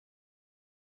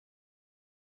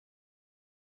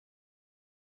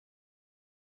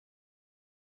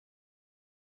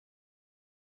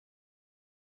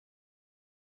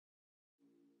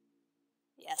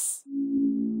Yes.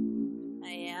 I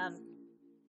am.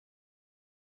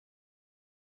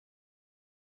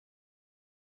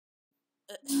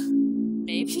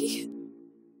 Maybe?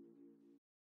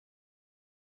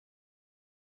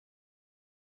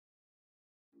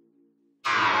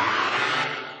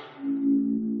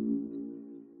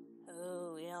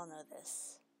 Oh, we all know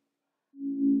this.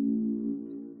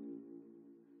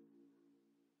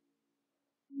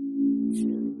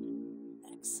 Truly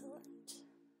excellent.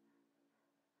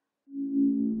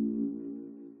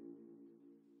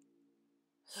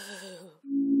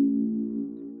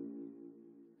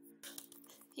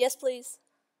 Yes, please.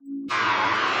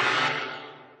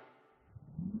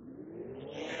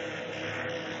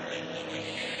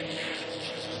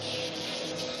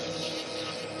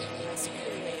 This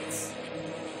creates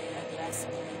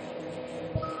aggressive.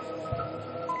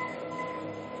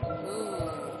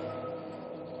 Ooh.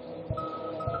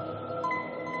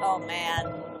 Oh man.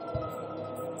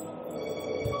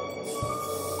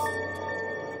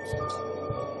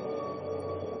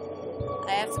 I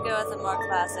have to go with a more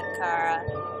classic Kara.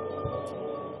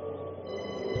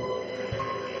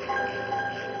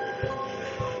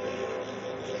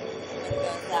 I'm gonna go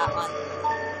with that one.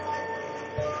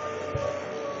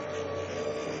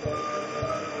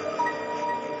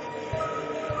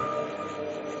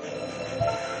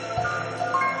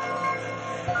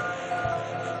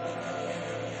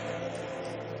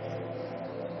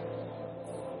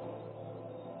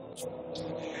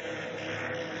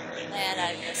 Man, I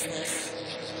miss this.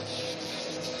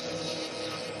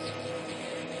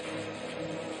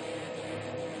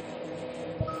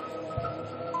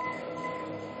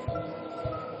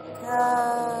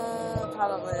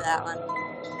 Probably that one.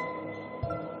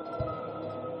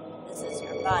 This is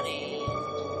your body.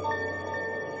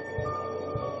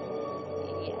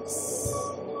 Yes.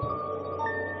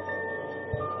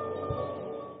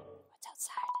 What's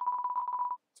outside?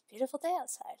 It's a beautiful day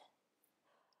outside.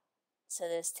 So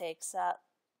this takes up...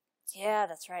 Yeah,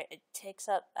 that's right. It takes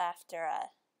up after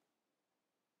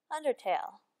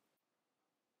Undertale.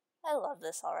 I love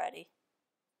this already.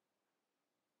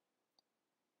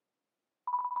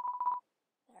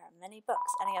 There are many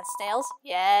books. Any on snails?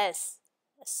 Yes!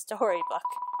 A storybook.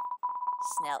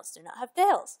 Snails do not have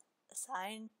tails. A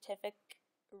scientific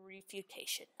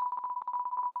refutation.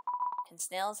 Can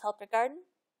snails help your garden?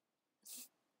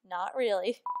 Not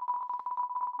really.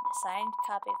 An assigned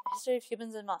copy of the History of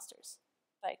Humans and Monsters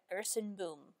by Gerson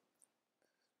Boom.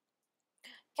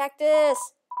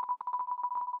 Cactus!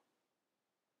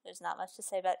 There's not much to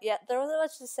say about... Yeah, there wasn't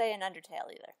much to say in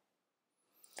Undertale either.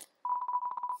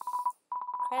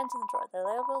 Crayons in the drawer. Their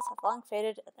labels have long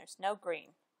faded and there's no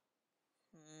green.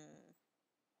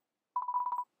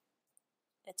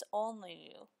 It's only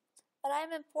you. But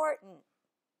I'm important.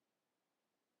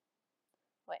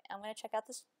 Wait, I'm gonna check out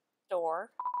this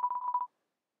door.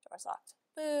 Door's locked.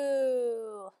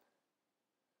 Boo!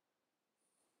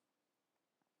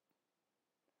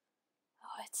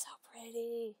 Oh, it's so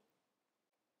pretty.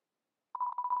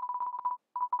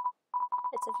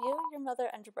 It's of you, your mother,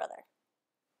 and your brother.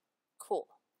 Cool.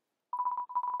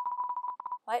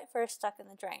 White fur stuck in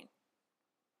the drain.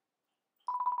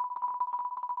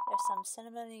 There's some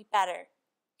cinnamony batter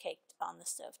caked on the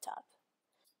stovetop.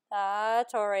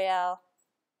 Toriel.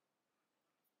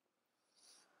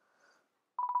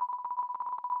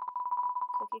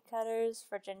 Cookie cutters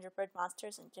for gingerbread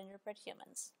monsters and gingerbread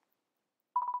humans.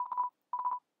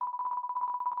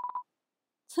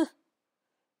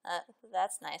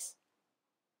 That's nice.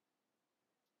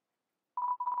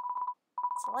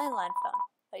 It's a landline phone,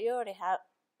 but you already have...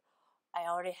 I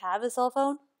already have a cell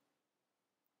phone?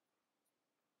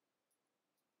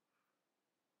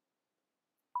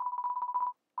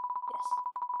 Yes.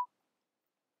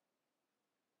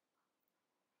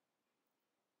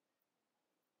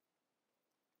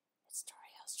 It's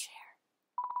Toriel's chair.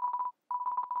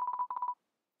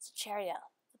 It's a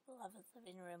Chariel, the beloved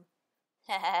living room.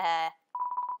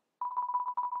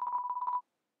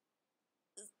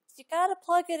 You gotta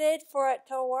plug it in for it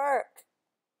to work.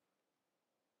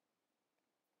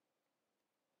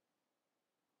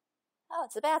 Oh,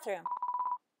 it's a bathroom.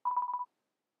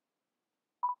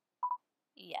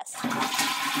 Yes.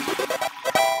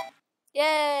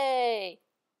 Yay!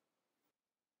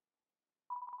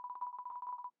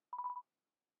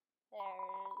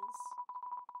 There's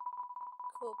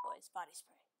Cool Boys body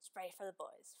spray. Spray for the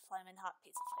boys. Flamin' hot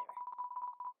pizza flavor.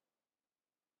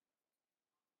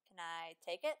 Can I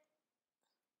take it?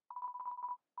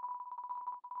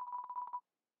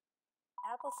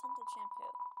 Apple scented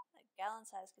shampoo. A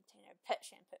gallon-sized container of pet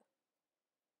shampoo.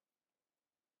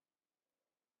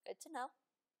 Good to know.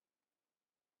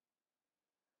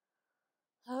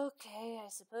 Okay, I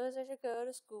suppose I should go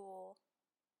to school.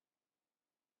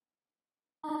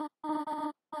 Here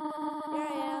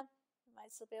I am.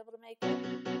 Might still be able to make it.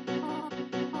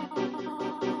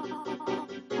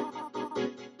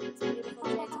 It's a beautiful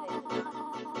day today.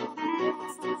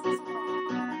 It's Tuesday, so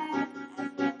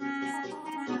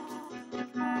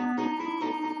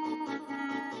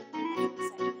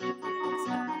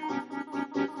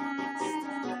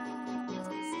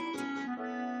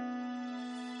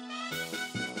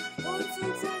oh, I'm so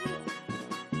excited!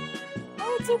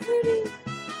 Oh, it's so pretty!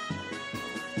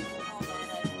 Oh man,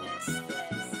 I missed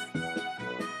this.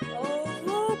 Oh,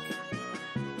 look!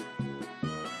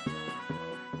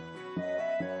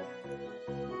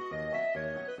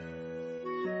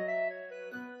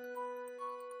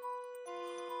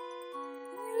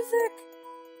 Music!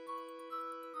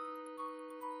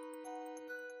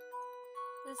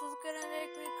 This is gonna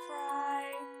make me cry.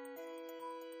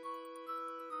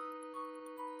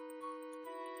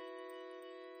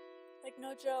 Like,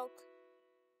 no joke.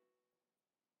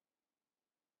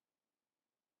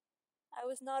 I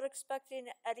was not expecting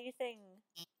anything.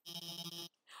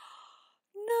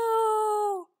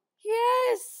 No!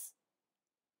 Yes!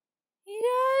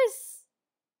 Yes!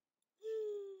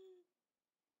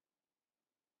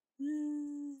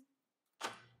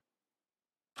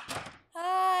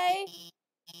 Hi!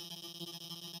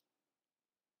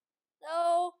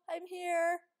 No, I'm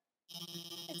here.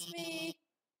 It's me.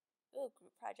 Ooh,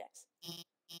 group projects.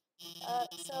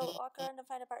 So walk around and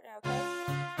find a partner, okay?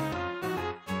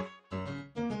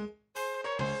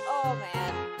 Oh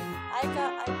man, I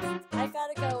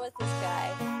gotta go with this guy.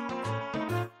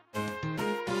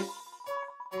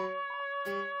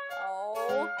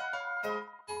 Oh,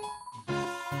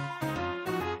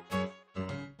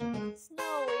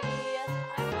 Snowy,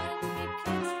 I wanted to be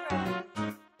kids friends.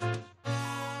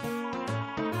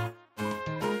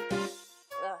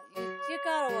 Ugh, you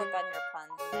gotta work on your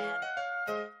puns, man.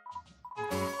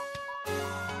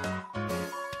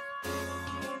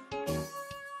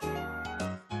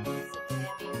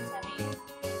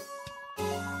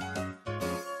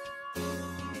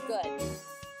 Good.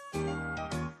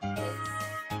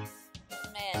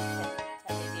 Man,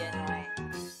 Teddy be annoying.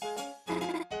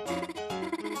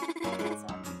 So,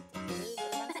 did you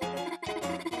lose your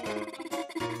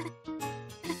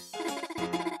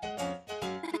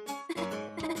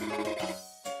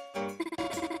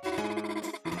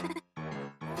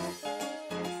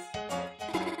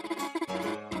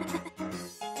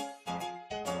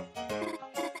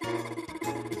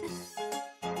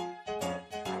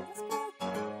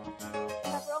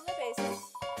cover all my bases.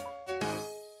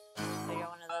 So you're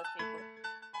one of those people.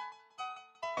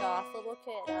 Goth little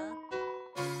kid, huh?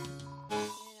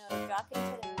 You know, Jockey,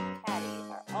 Ted, and Caddy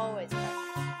are always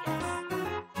partners. Yes.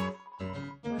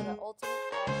 We're the ultimate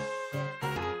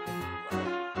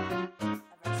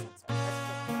ever since our first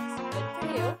kids. Good for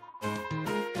you.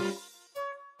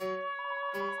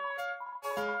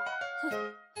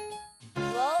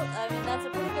 Well, I mean, that's a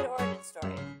pretty good origin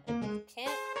story.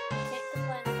 Can't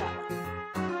complain with that one.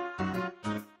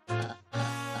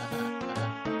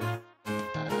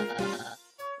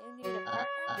 You need a partner?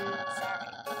 Sorry.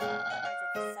 Partners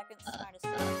are the second smartest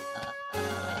thing. Wait.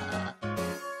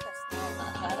 Chris, no.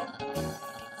 Got him?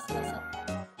 Still so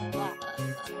black.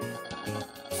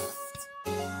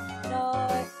 No.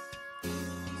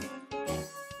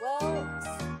 Well,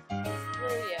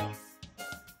 screw you.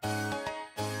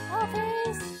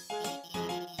 Office!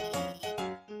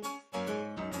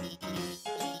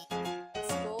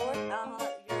 Schoolwork?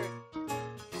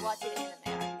 You're watching anime,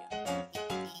 aren't you?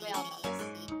 We all know this.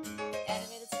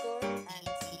 Animated schoolwork, and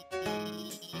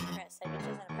Chris, have you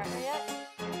chosen a partner yet?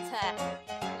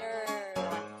 You're the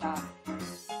one to talk.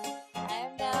 I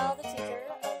am now the teacher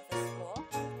of this school.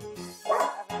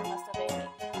 Everyone must obey me.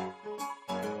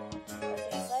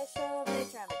 As I show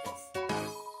nature images.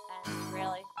 And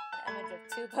really, an image of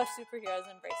two buff superheroes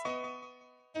embracing.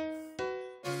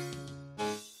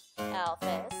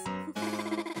 Alphys.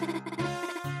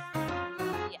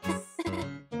 Yes.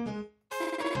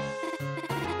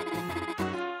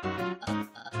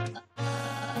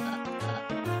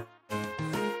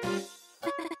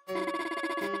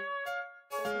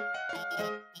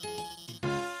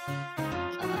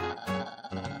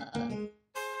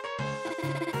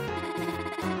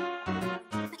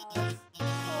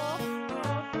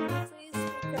 Please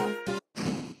speak up.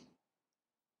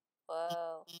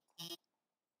 Whoa.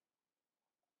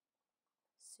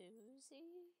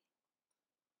 Susie?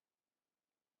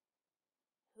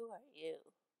 Who are you?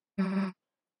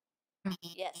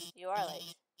 Yes, you are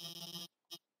late.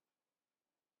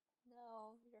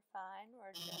 No, you're fine.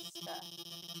 We're just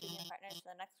choosing partners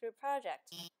for the next group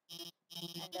project.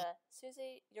 And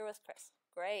Susie, you're with Chris.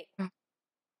 Great.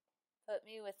 Put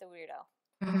me with the weirdo.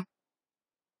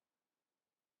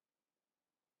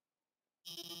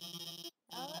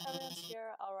 Now that everyone's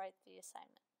here, I'll write the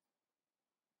assignment.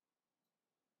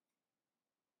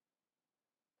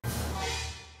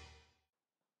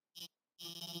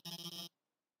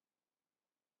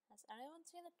 Has anyone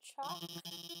seen the chalk?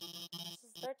 This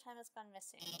is the third time it's gone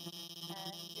missing,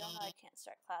 and you all know I can't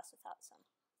start class without some.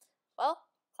 Well,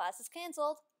 class is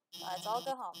cancelled. Let's all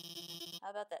go home.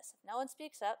 How about this? If no one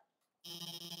speaks up,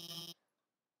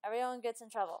 everyone gets in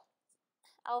trouble.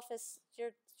 Alphys,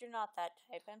 you're not that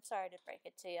type. I'm sorry to break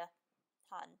it to you,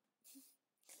 hon.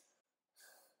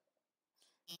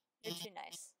 You're too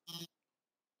nice.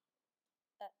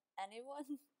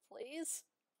 Anyone, please?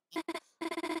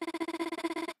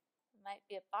 Might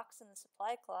be a box in the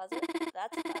supply closet.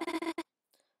 That's fine.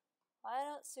 Why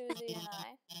don't Susie and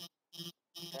I?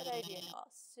 Good idea,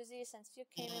 Noel. Susie, since you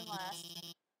came in last,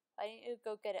 why don't you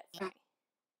go get it for me?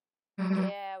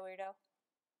 Yeah, weirdo.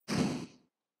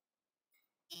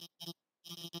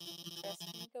 Chris,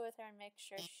 can you go with her and make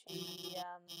sure she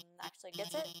actually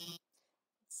gets it?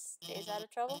 Stays out of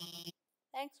trouble?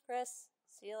 Thanks, Chris.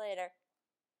 See you later.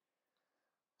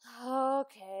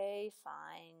 Okay,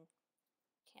 fine.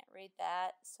 Can't read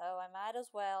that, so I might as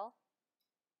well.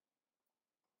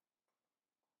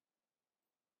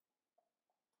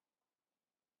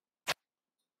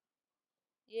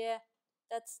 Yeah,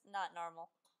 that's not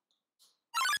normal.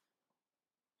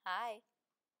 Hi.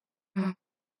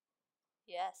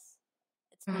 Yes,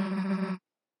 it's me.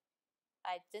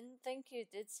 I didn't think you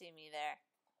did see me there.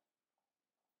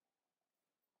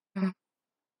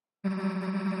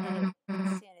 Hey,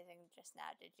 didn't see anything just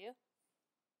now, did you?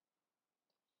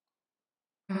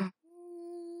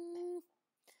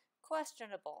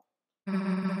 Questionable.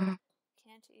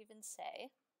 Can't even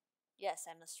say. Yes,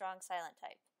 I'm the strong silent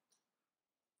type.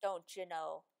 Don't you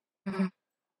know?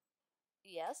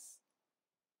 Yes,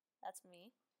 that's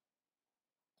me.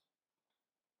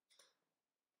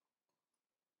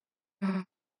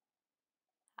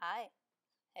 Hi.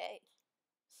 Hey.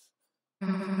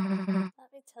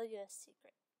 Let me tell you a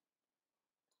secret.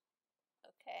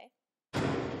 Okay.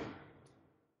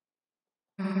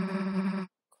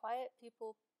 Quiet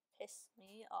people piss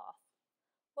me off.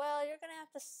 Well, you're gonna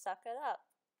have to suck it up.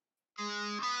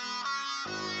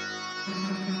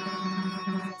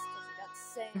 Just because you don't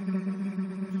say anything,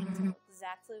 you can't tell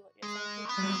exactly what you're thinking.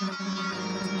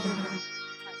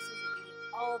 Have Susie eating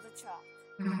all the chalk.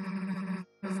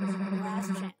 This is her last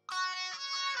chance.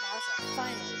 Now she'll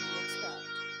finally be expelled.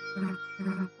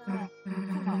 Come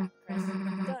on, Chris.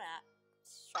 Don't act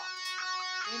shocked.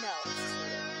 We know it's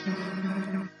true.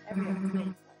 Everyone's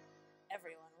waiting for it.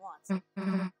 Everyone wants it.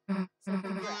 So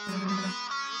congrats.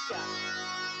 You got it.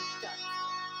 Done.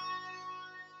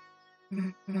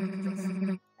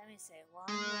 Let me say one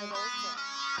little thing.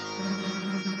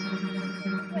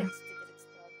 Waste to get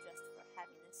expelled just for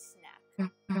having a snack. So,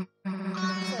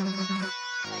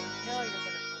 I know you're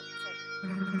gonna pull the trigger.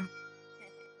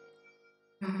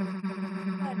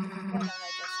 Why don't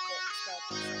I just get expelled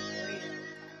for some real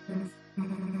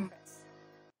Chris,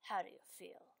 how do you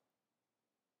feel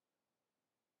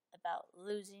about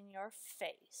losing your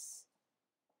face?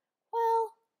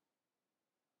 Well,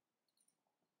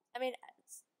 I mean,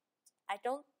 I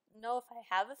don't know if I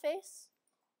have a face.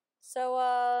 So,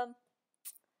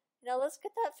 let's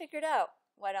get that figured out.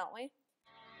 Why don't we?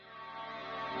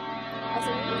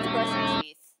 Also, we need to brush your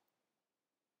teeth.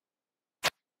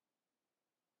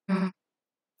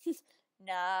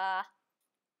 Nah.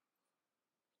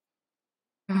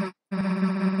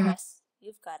 Chris,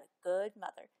 you've got a good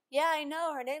mother. Yeah, I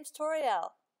know. Her name's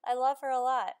Toriel. I love her a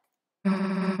lot. It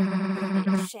would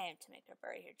be a shame to make her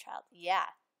bury her child.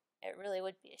 Yeah, it really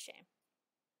would be a shame.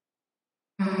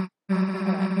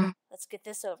 Alright, let's get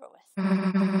this over with.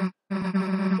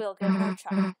 We'll get more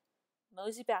chalk.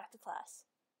 Mosey back to class.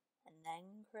 And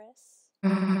then, Chris,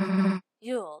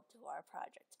 you'll do our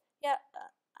project. Yeah,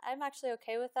 I'm actually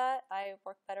okay with that. I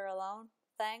work better alone.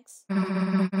 Thanks.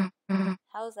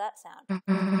 How's that sound?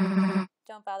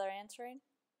 Don't bother answering?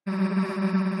 You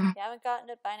haven't gotten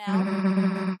it by now?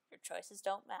 Your choices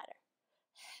don't matter.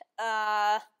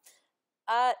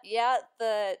 Yeah,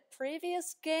 the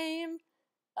previous game,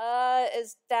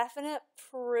 is definite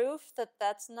proof that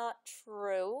that's not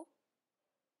true.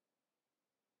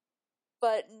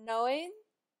 But knowing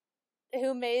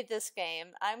who made this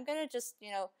game, I'm gonna just,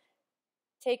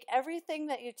 take everything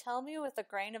that you tell me with a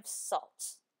grain of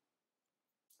salt.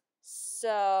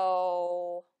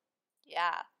 So,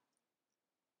 yeah.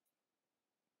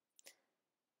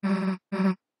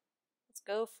 Let's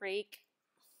go, freak.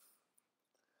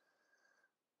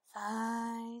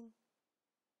 Fine.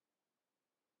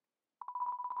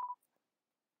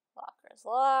 Locker is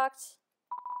locked.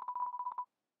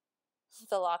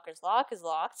 The locker's lock is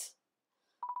locked.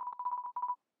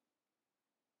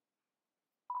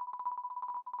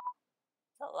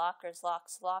 The locker's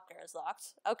locker is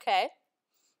locked. Okay.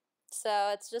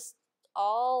 So it's just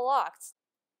all locked.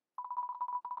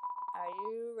 Are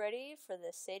you ready for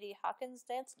the Sadie Hawkins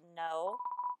dance? No.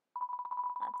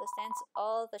 At this dance,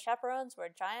 all the chaperones were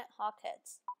giant hawk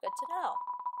heads. Good to know.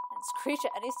 And screech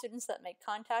at any students that make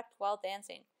contact while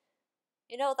dancing.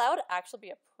 You know, that would actually be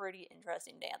a pretty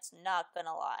interesting dance, not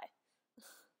gonna lie.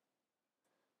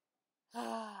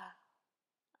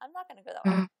 I'm not gonna go that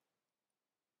way.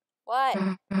 Why?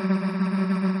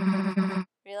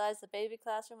 Realize the baby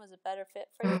classroom was a better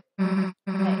fit for you? Hey,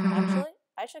 actually,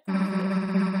 I should come with you.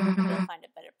 Maybe you'll find a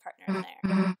better partner in there.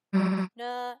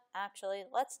 Nah, actually,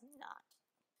 let's not.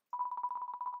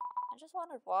 I just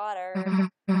wanted water.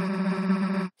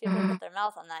 People put their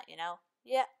mouth on that, you know?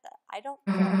 Yeah, I don't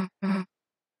care.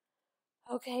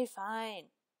 Okay,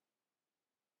 fine.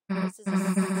 This is a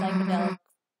psychedelic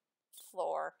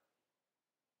floor.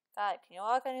 God, can you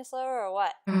walk any slower or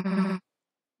what? Nah,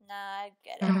 I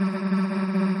get it.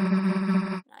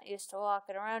 Not used to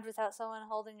walking around without someone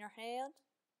holding your hand?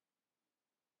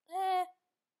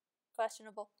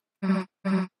 Questionable. Come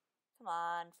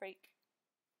on, freak.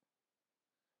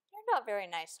 You're not very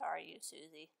nice, are you,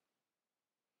 Susie?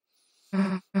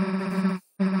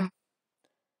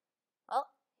 Well,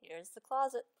 here's the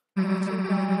closet. Too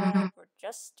bad. We're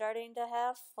just starting to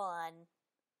have fun.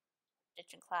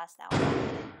 Ditching class now.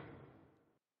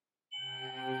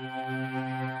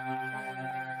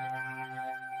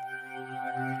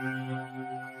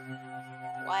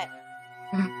 What?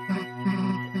 Chris,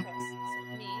 is it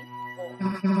me or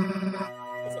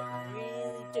is it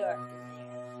really dark in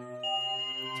there?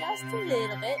 Just a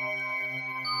little bit.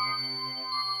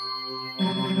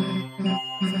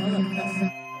 So look, Chris,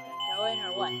 go in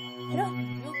or what? No,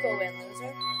 you go in,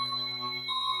 loser.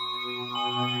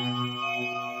 Fine.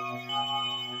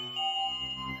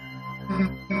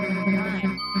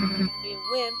 Be a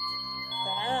wimp.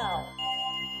 The hell.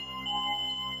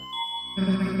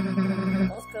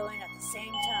 Both go in at the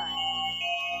same time.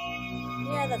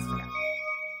 Yeah, that's fair.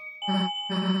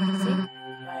 See?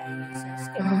 Why are you so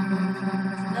scared?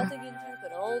 There's nothing in here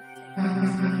but old things.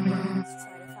 Let's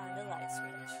try to find a light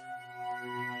switch.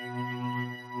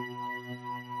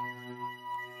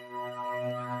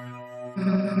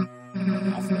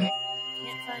 That's weird.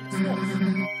 Can't find a switch.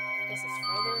 Guess it's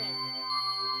further in.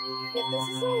 Yeah, this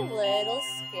is a little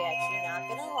sketchy, not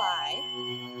gonna lie.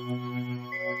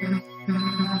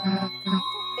 Kind of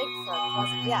big for a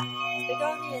closet. Yeah, it's bigger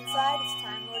on the inside. It's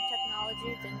Time Lord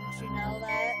technology. Didn't you know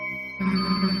that? I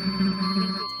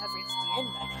think we'd have reached the end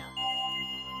by now.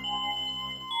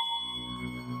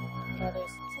 Yeah,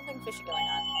 there's something fishy going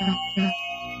on.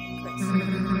 Chris, I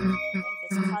think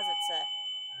this closet's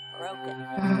broken.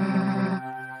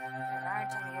 There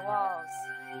aren't any walls.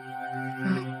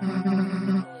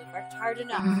 Well, we've worked hard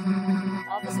enough.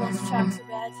 All this one's trapped so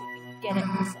bad you can get it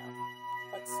yourself.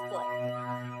 Let's split.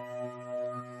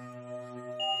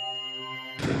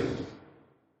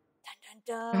 Dun dun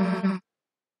dun.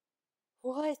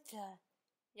 What the?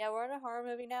 Yeah, we're in a horror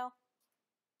movie now.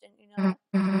 Didn't you know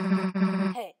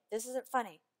that? Hey, this isn't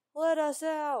funny. Let us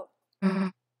out.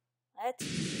 Let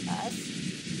us.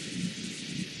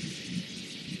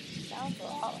 Sounds a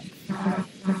lot like fire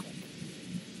music.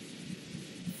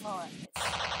 Lord,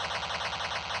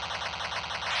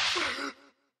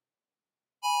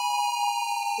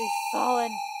 we've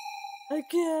fallen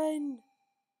again.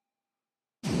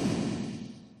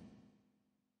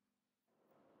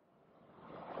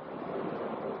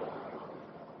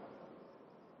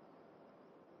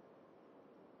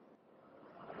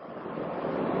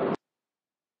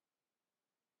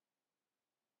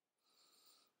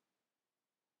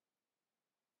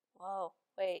 Whoa,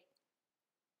 wait.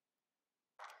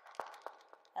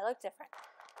 I look different.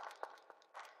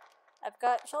 I've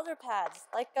got shoulder pads,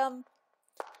 like Undyne.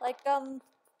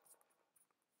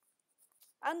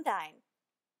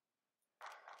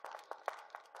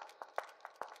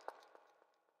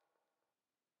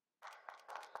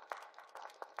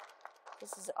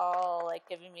 This is all like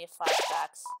giving me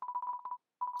flashbacks.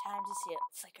 Time to see it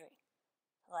flickering.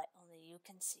 A light only you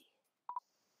can see.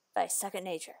 By second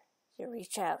nature, you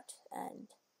reach out and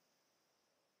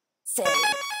save.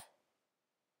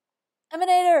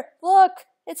 Emanator, look,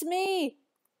 it's me.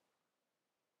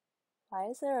 Why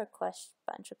is there a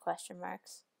bunch of question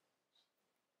marks?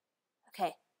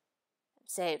 Okay, I'm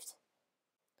saved.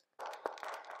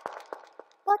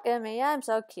 Look at me, I'm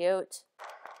so cute.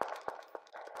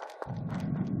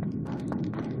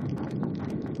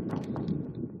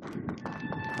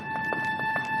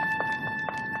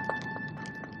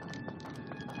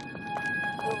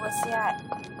 Ooh, what's that?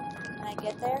 Can I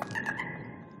get there?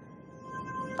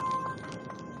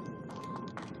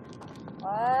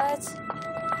 What?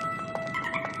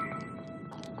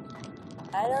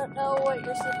 I don't know what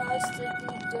you're supposed to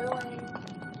be doing.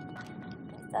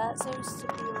 If that seems to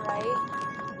be right.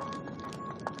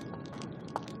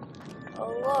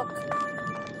 Oh look!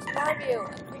 There's more of you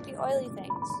and creepy oily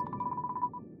things.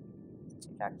 Is it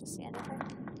too dark to see anything?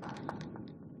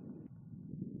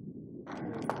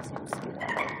 Everything seems to be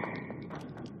that way.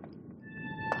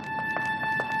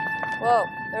 Whoa!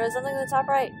 There was something in the top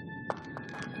right.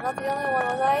 I'm not the only one,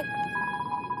 was I?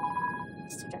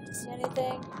 It's too dark to see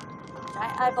anything.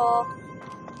 Giant eyeball.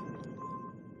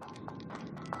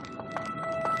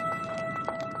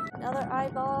 Another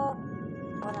eyeball.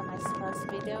 What am I supposed to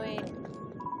be doing?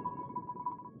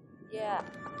 Yeah,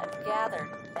 I've gathered.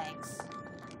 Thanks.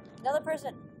 Another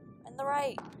person. On the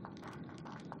right.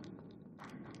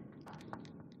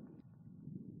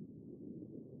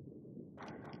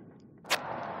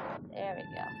 There we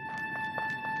go.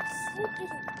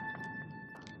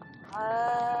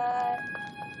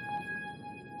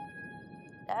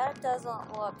 That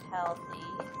doesn't look healthy.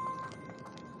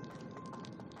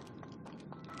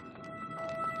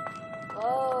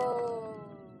 Whoa.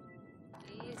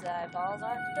 These eyeballs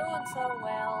aren't doing so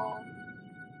well.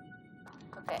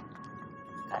 Okay.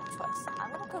 Got a choice.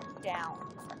 I'm gonna go down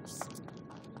first.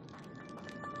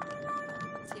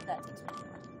 See if that takes me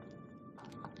anywhere.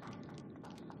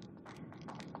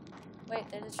 Wait,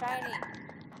 there's a shiny.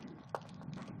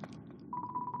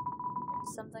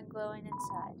 There's something glowing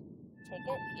inside. Take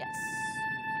it? Yes.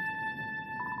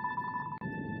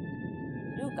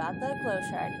 You got the glow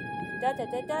shard. Da da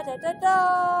da da da da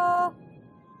da!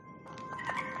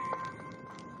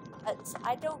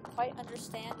 I don't quite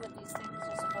understand what these things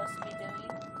are supposed to be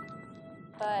doing,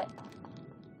 but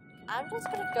I'm just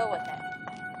gonna go with it.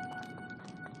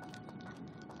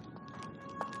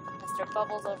 Mr.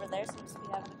 Bubbles over there seems to be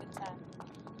having a good time.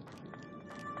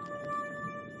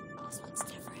 This one's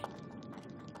different.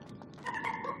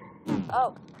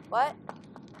 Oh, what?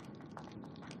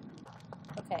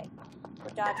 Okay,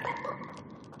 we're dodging.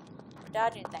 We're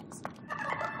dodging things.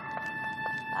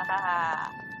 Ahaha.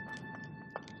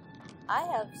 I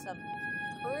have some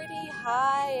pretty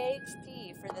high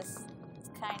HP for this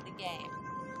kind of game.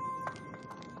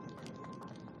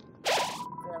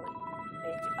 Really,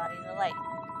 bathe your body in the light.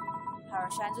 Power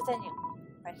shines within you.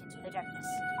 Break into the darkness.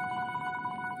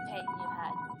 The pain you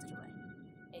had melted away.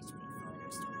 HP fully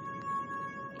restored.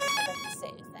 You forgot to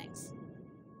save things.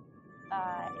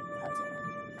 Puzzle.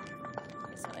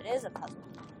 Okay, so it is a puzzle.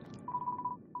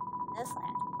 In this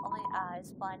land, only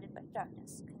eyes blinded by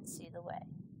darkness can see the way.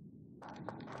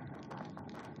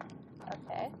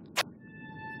 Okay.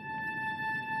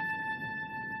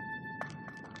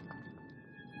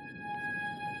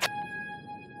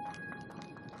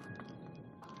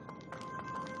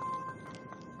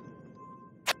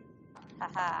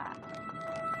 Haha.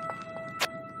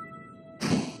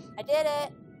 I did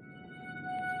it!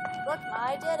 Look, Ma,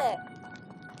 I did it!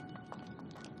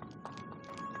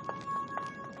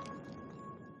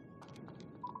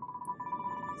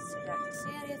 So you don't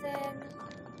see anything.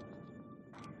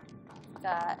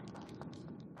 Got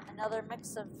another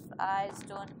mix of eyes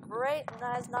doing great and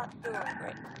eyes not doing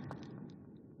great.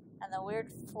 And the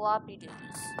weird floppy dudes.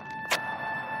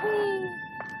 Whee!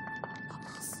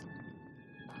 Bubbles.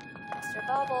 Mr.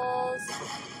 Bubbles.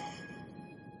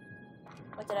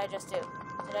 What did I just do?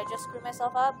 Did I just screw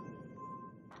myself up?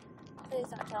 Please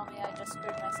don't tell me I just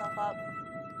screwed myself up.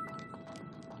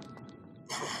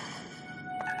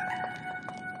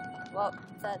 Well,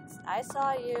 I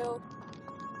saw you.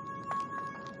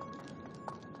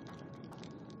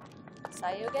 Saw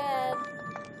you again.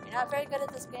 You're not very good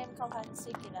at this game called hide and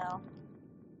seek, you know.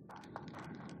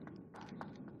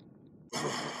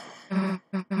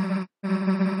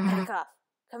 Back off.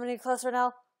 Come any closer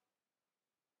now?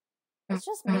 It's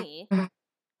just me.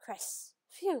 Chris.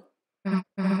 Phew.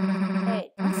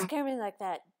 Hey, don't scare me like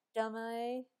that,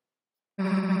 dummy.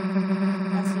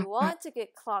 Unless you want to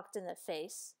get clocked in the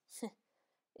face.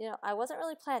 You know, I wasn't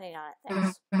really planning on it,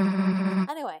 thanks.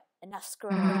 Anyway, enough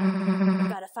screwing around. We've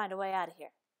got to find a way out of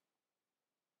here.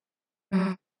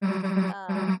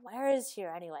 Where is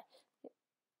here, anyway?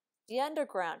 The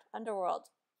underworld,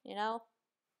 you know?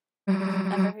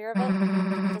 Ever hear of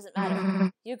it? Doesn't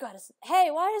matter. You gotta... Hey,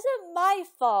 why is it my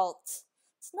fault?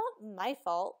 It's not my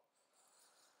fault.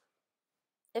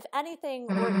 If anything,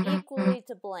 we're equally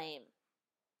to blame.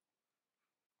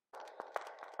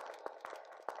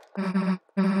 Oh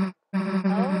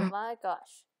my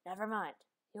gosh. Never mind.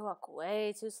 You walk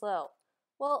way too slow.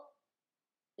 Well,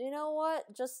 you know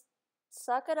what? Just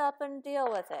suck it up and deal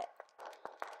with it.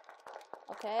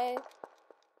 Okay?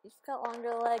 You've got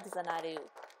longer legs than I do.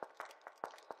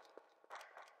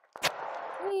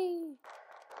 Whee!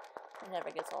 It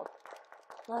never gets old.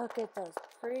 Look at those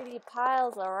pretty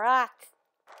piles of rock.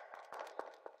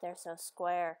 They're so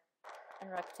square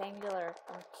and rectangular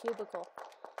and cubical.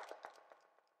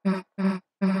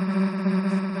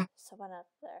 Someone up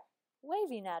there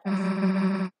waving at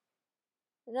us.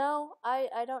 No,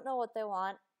 I don't know what they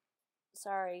want.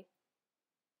 Sorry.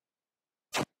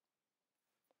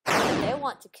 They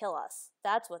want to kill us.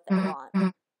 That's what they want.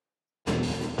 I'm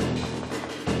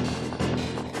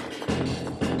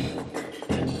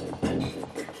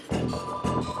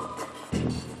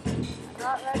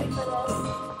not ready for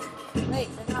this. Wait,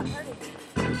 they're not hurting me.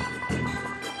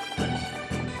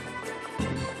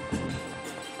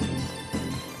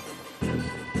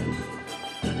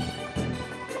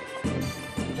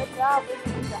 Good job with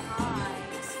the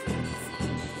eyes.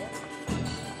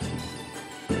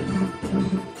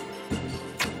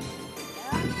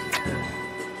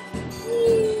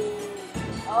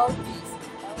 Oh, geez.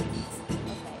 Oh, geez.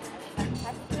 Okay, I mean, they're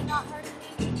technically not hurting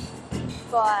me,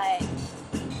 but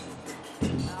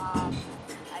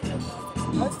I don't know if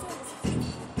they're supposed to.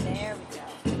 There we go.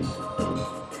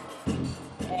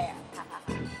 There. Ha ha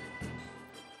ha.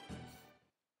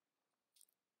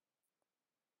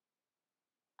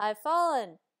 I've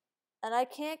fallen, and I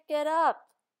can't get up.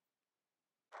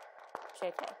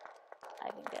 JK, I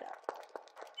can get up.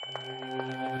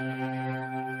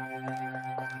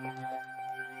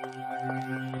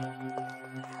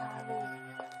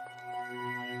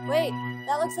 Wait,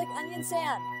 that looks like onion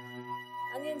sand.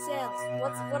 Onion sands.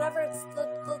 Whatever it's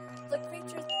the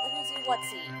creature who's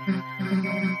whatsy.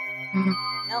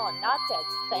 No, I'm not dead.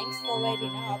 Thanks for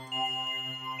waiting up.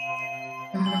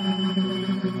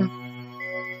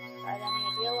 Got any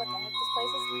idea what the heck this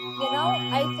place is? You know,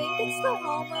 I think it's the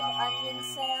home of onion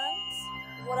sands.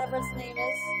 Whatever its name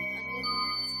is. Onion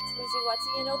who's whatsy.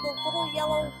 You know, the little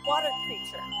yellow water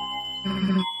creature.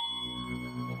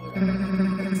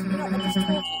 You know, I just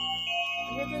told you.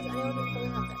 I wonder if there's anyone who's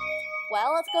going up there. Well,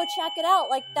 let's go check it out,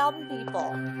 like dumb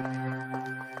people.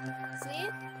 See?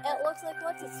 It looks like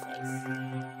what's its face.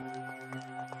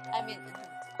 I mean,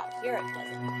 up here it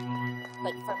doesn't.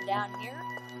 But from down here,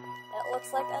 it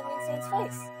looks like Onion Sand's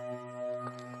face.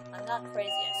 I'm not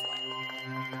crazy, I swear.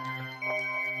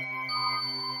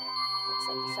 Looks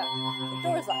like a shop. The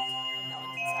door's locked, and no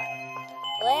one's inside.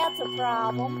 Well, that's a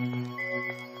problem.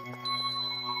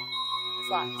 It's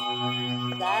locked.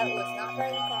 That was not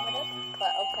very informative,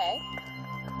 but okay.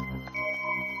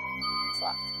 It's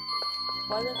locked.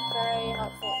 Wasn't very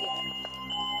helpful either.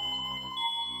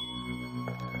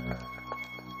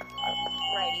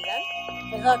 Alrighty then.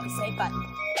 Hey look, a save button.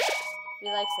 We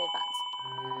like save buttons.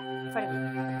 Finally,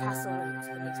 the castle rooms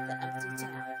beneath the empty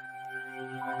town.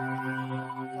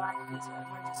 Black diesel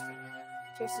emerges from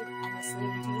piercing endlessly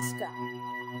into the sky.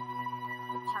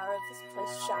 The power of this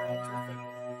place shines within me.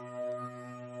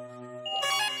 Yes,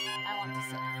 I want to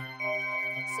save.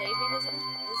 Saving is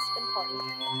important.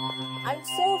 I'm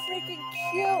so freaking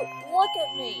cute! Look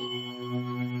at me!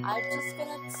 I'm just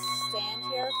gonna stand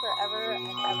here forever and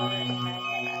ever and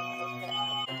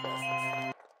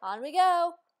ever. On we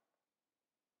go!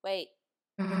 Wait.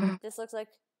 This looks like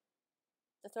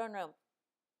the throne room.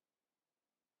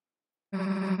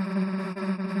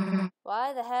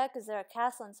 Why the heck is there a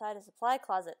castle inside a supply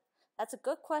closet? That's a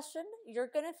good question. You're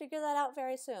gonna figure that out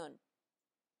very soon.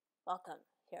 Welcome,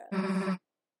 heroes.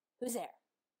 Who's there?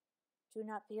 Do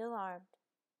not be alarmed.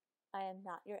 I am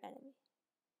not your enemy.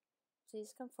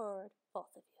 Please come forward,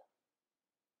 both of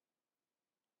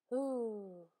you.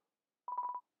 Ooh.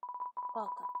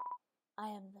 Welcome. I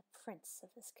am the prince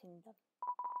of this kingdom.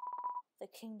 The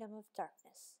kingdom of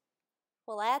darkness.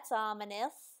 Well, that's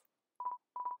ominous.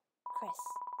 Chris,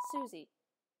 Susie,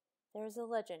 there is a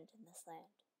legend in this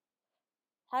land.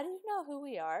 How do you know who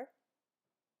we are?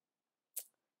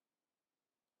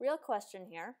 Real question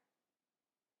here.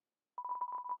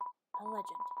 A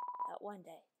legend that one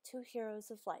day 2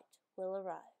 heroes of light will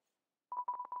arrive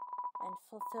and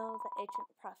fulfill the ancient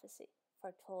prophecy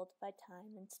foretold by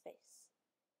time and space.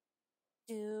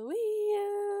 Do we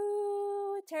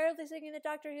terribly singing the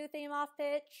Doctor Who theme off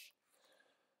pitch?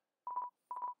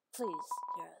 Please,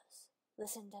 heroes,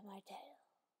 listen to my tale.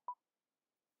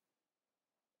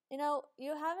 You know,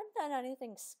 you haven't done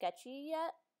anything sketchy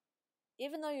yet,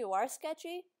 even though you are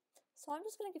sketchy, so I'm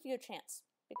just going to give you a chance.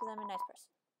 because I'm a nice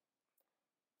person.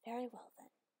 Very well then.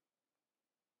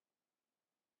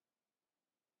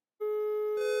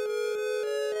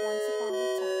 Once upon a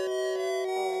time,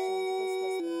 a legend was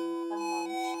whispered among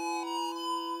shadows.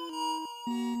 It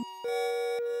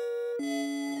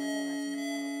was a legend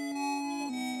of hope,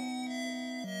 and it was a legend of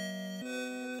dream. It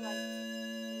was a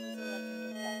legend of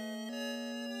light, it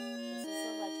was a legend of dark. This is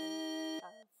the legend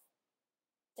of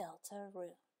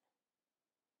DeltaRune.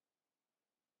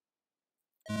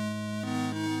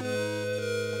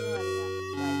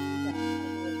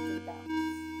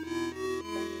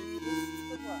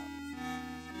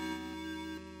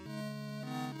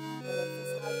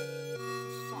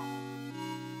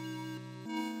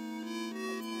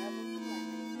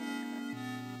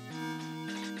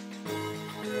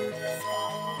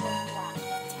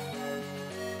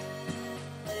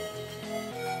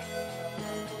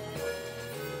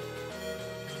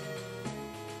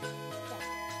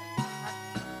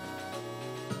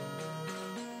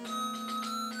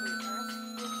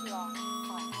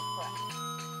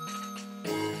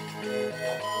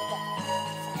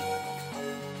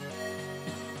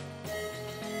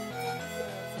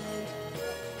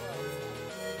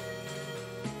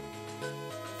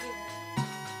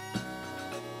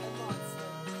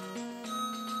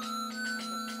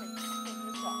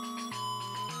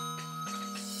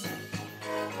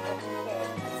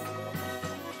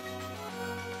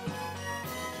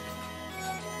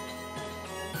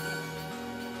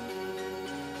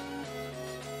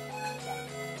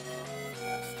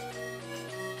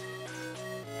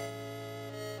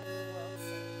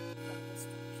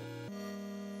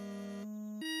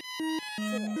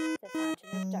 Today, the Fountain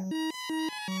of Darkness.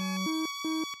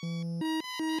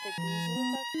 The geyser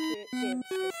that gives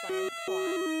this land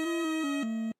form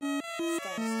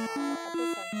stands tall at the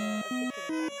center of the kingdom.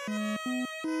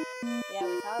 Yeah,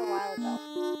 we saw it a while ago,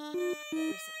 but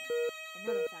recently,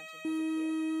 another fountain has appeared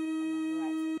on the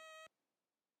horizon.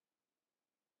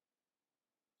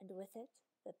 And with it,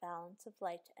 the balance of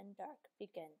light and dark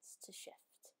begins to shift.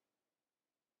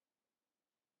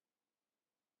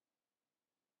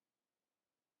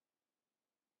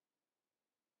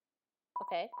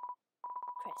 Okay,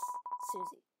 Chris,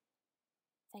 Susie,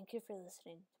 thank you for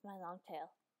listening to my long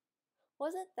tale.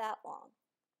 Wasn't that long,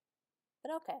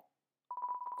 but okay.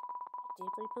 I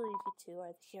deeply believe you two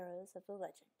are the heroes of the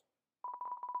legend.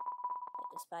 But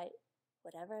despite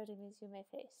whatever enemies you may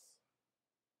face,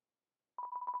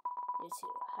 you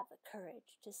two have the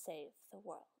courage to save the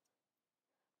world.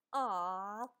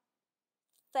 Aww.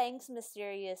 Thanks,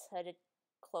 mysterious hooded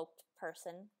cloaked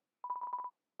person.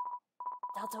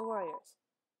 Delta Warriors,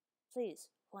 please,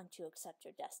 won't you accept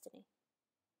your destiny?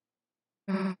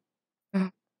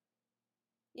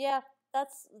 Yeah,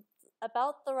 that's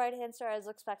about the right answer I was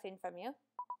expecting from you.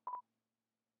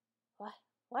 What?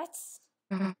 What?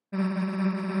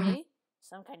 Me?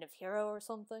 Some kind of hero or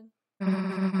something?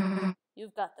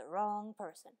 You've got the wrong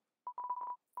person.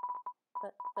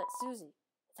 But Susie,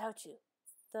 without you,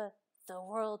 the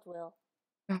world will.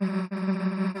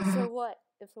 So what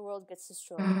if the world gets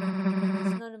destroyed?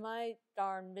 It's none of my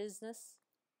darn business.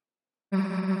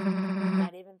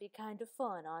 Might even be kind of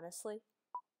fun, honestly.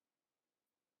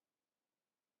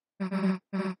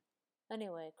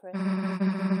 Anyway, Chris,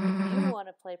 if you want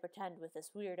to play pretend with this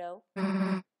weirdo,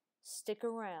 stick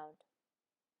around.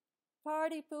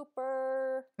 Party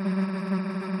pooper!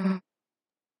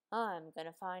 I'm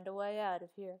gonna find a way out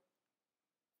of here.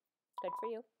 Good for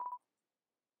you.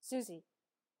 Susie,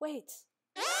 wait!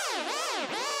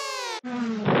 I'm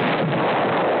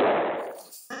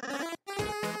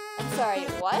sorry,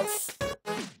 what?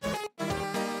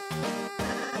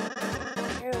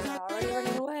 Heroes are already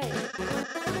running away.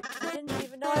 I didn't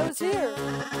even know I was here.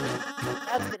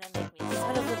 That's gonna make me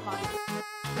son of a mind.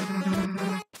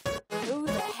 Who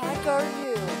the heck are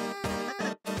you?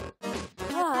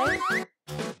 Hi.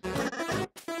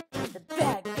 The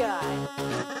bad guy.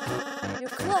 You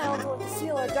clowns want to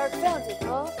steal our dark fountain,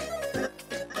 huh?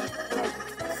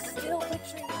 I'm still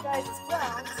picturing you guys as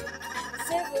clowns.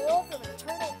 Save the world from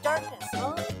eternal darkness,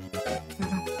 huh?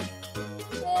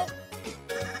 Eh.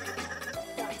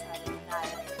 Don't try to deny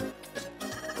it.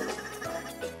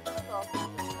 Well, at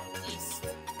least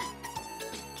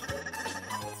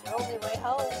it's your only way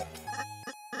home.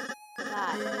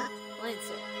 Nah,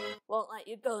 Lindsay won't let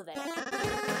you go there.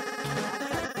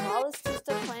 All this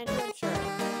two-step plan to ensure it.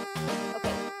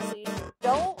 Okay, so you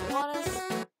don't want us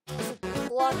to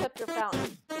block up your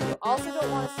fountain. You also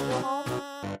don't want us to go home.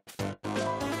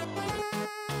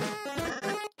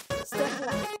 Step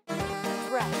 1,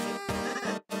 thrash you.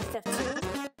 Step 2,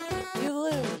 you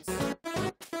lose.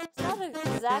 It's not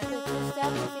exactly two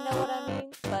steps if you know what I mean,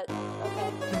 but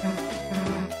okay.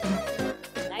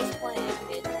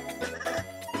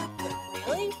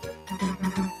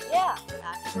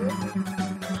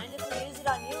 Mind if we use it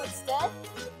on you instead?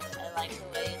 I like the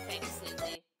way you think,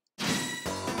 Susie.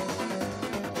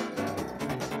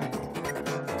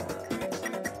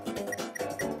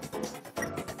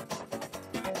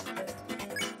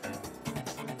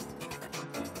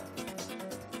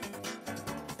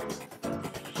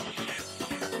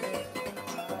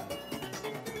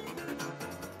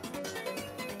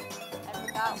 I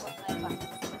forgot what my button is.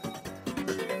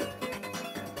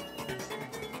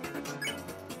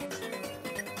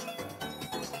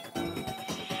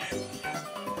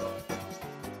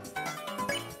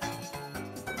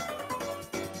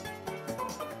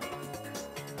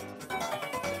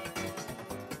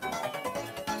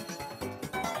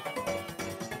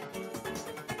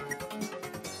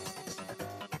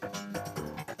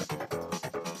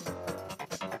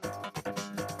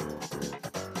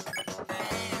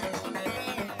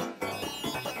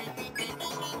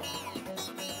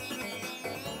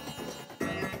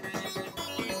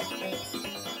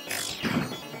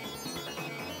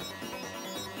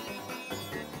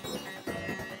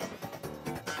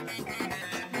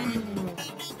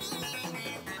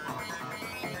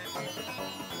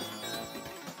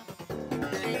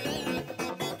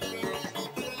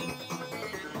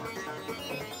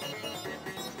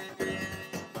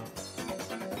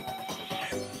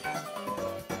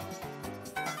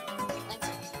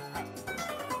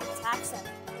 Attacks and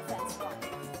defense one.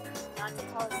 Not to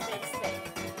call a spade a spade,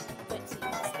 but to use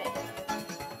a spade.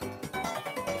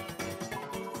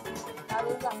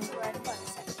 Probably left to right one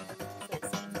second, so it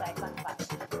seems like on 5.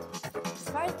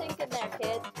 Smart thinking there,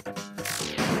 kid.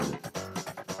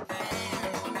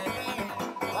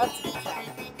 Love to be trapped.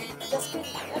 Just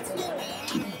kidding, that's you.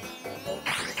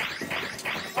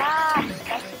 Ah,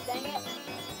 dang it.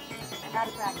 I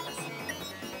gotta practice.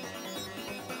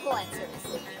 Cool answer is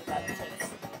thinking about the tips.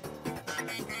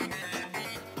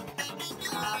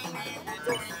 I'm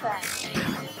gonna defend.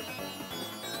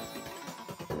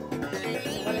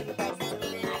 What are you guys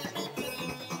doing?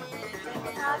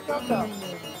 Drinking hot cocoa.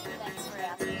 Thanks for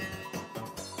asking.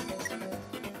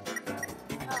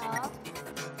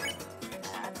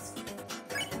 That's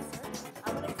answer.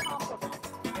 I'm gonna compliment.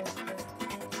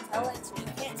 Tell answer. You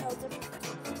can't tell the difference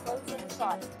between clothes and his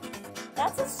body.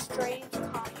 That's a strange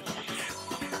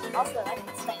compliment. Also, that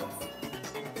means thanks.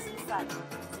 This is fun.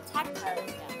 It's attack power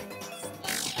again.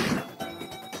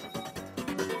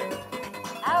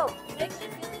 Ow! You make me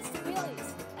feel these two wheelies!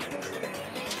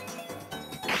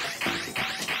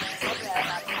 Okay, I'm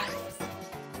not trying this.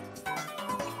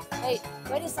 Hey,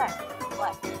 wait a sec.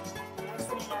 What? I'm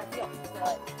running out of fuel.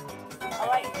 Good.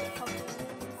 Alright, pumpkins.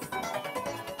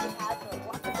 You had the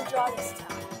luck of the draw this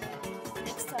time.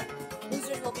 Next time,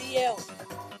 losers will be you.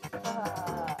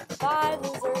 Bye,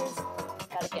 losers.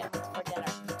 Gotta get for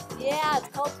dinner. Yeah, it's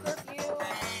called curfew.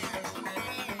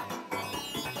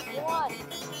 You won.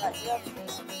 But you have to be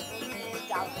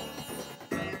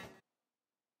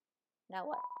now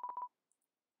what?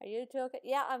 Are you two okay?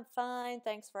 Yeah, I'm fine.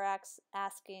 Thanks for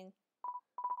asking.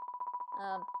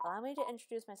 Allow me to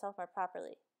introduce myself more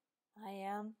properly. I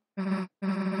am.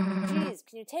 Jeez,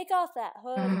 can you take off that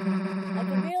hood? I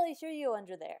can barely hear you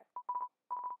under there.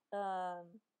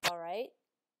 Alright.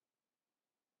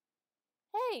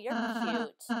 Hey, you're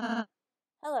cute.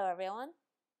 Hello, everyone.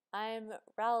 I'm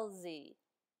Ralsei.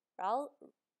 Ralsei?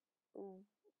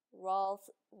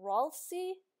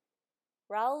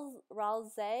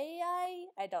 Ralsei?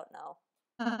 I don't know.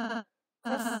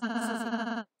 Chris,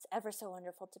 Susie, it's ever so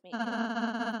wonderful to meet you.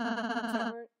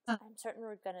 I'm certain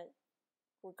we're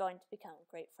going to become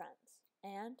great friends.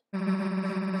 And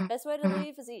the best way to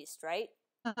leave is east, right?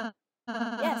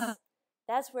 Yes,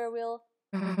 that's where we'll.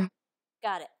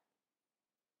 Got it.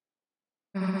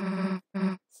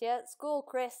 See you at school,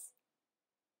 Chris.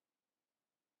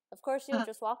 Of course, you'll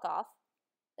just walk off.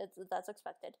 That's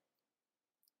expected.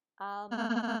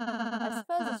 I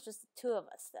suppose it's just the two of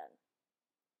us then.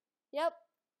 Yep,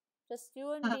 just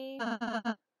you and me.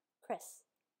 Chris,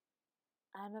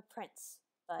 I'm a prince,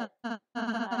 but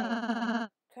I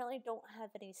currently don't have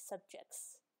any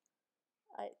subjects.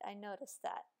 I noticed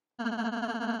that.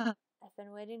 I've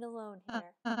been waiting alone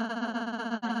here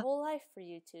my whole life for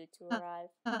you two to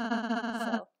arrive.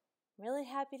 So, I'm really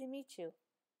happy to meet you.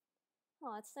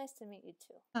 Oh, it's nice to meet you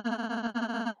too.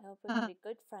 I hope we can be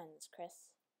good friends,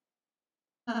 Chris.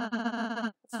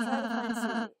 Let's try to find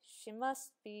Susie. She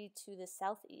must be to the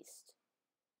southeast.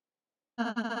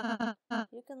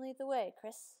 You can lead the way,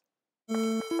 Chris.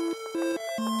 Sweet.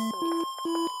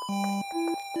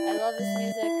 I love this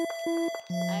music.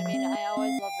 I mean, I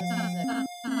always love this music.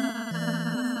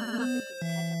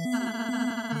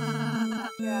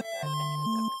 After our adventure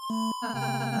is over.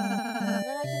 And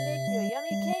then I can bake you a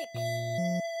yummy cake.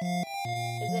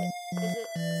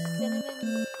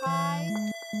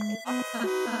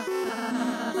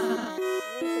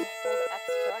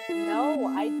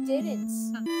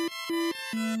 pittance.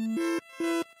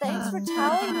 Thanks for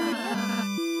telling me.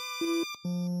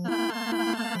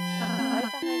 Right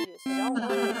behind you, so don't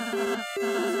worry. I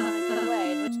just want to get away,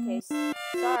 in which case,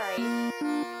 sorry.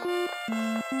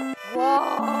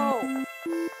 Whoa!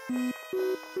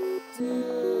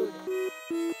 Dude.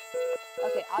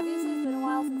 Okay, obviously it's been a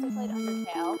while since I played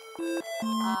Undertale.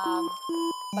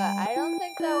 But I don't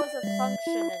think that was a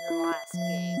function in the last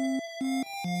game.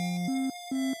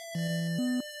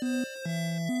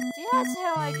 That's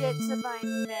how I get to my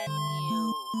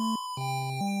menu.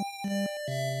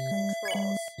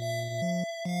 Controls.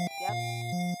 Yep.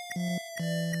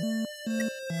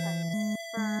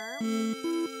 Confirm. Z.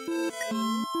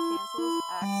 Cancels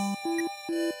X.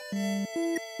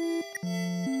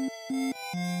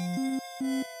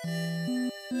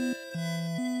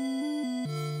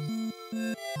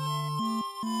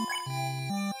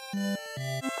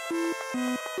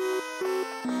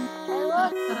 Hey,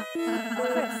 look!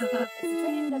 Chris, it's a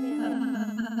training WM.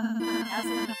 Now's a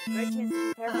great chance to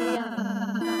prepare for the enemy.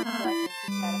 So I can teach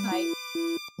you how to fight.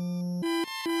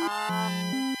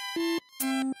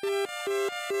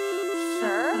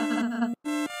 Sure.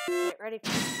 Get ready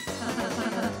for it.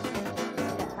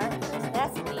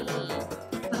 That's me.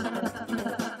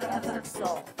 That's your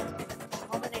soul. The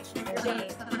culmination of your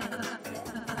being.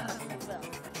 Will.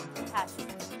 Passion.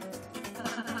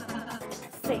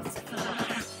 Faith.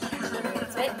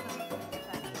 That's it.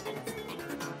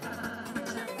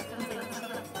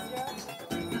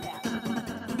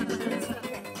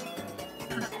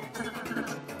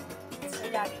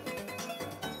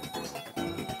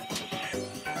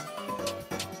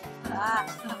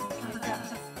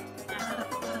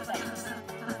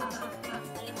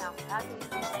 Anyhow, after you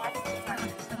finish watching the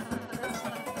target,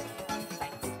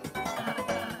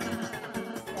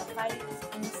 the fighting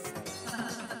is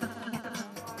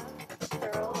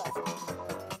thorough lesson.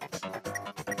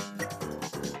 Don't worry about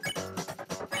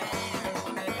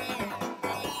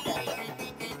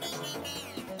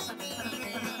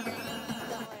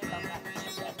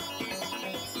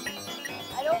that.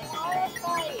 I don't want to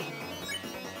fight.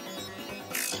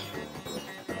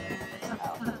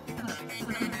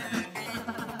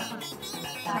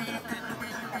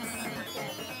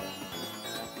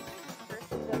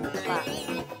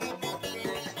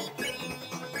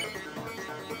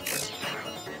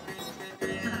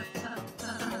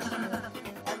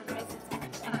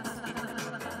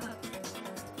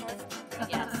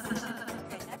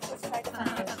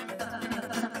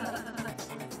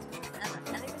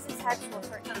 Attacks will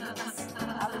hurt enemies.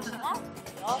 Other than that,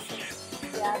 you also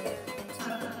gather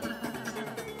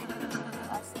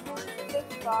the big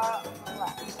bar on the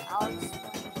left. I'll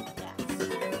explain next.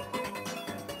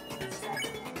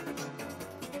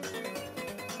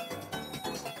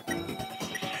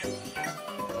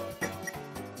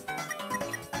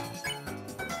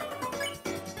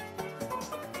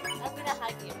 I'm gonna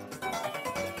hug you.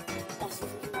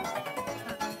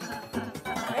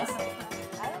 Chris?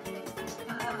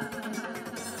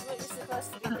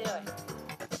 To be doing,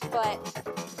 but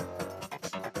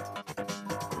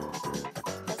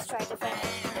let's try to finish.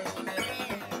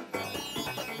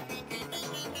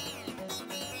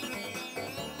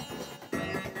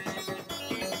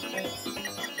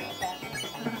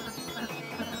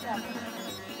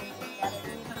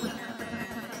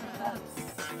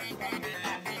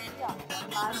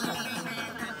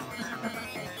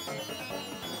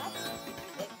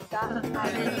 It got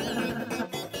tired.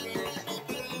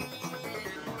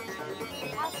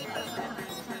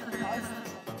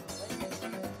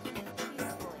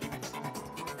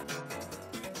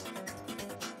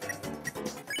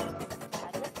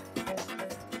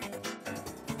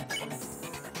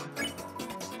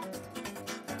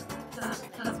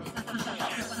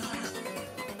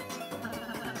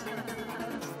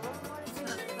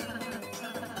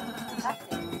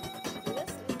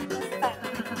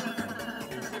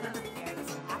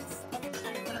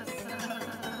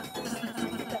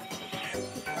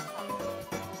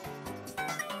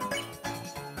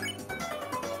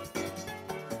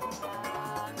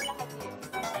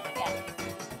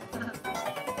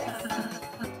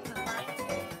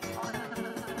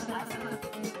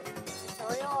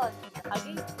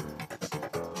 Huggy?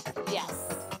 Yes.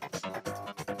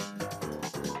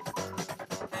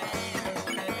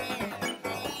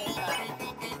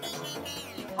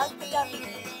 Hug the dummy.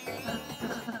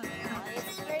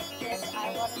 It's great this I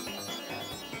want to do.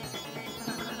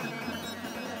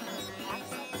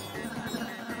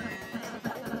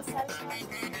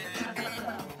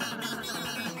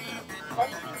 Then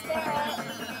you can stare at it.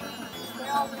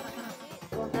 Stare all week.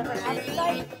 We'll never have a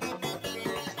fight.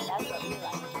 That's what we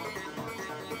like.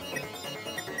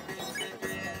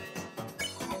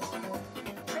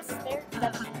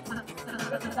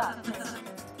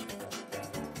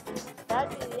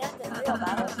 that'd be the end of the real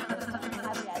battle.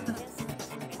 Happy guys missed.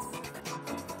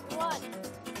 You won.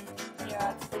 You're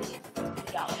XP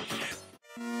 $2.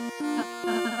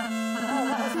 Oh,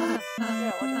 that was fun.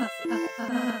 Here, what did I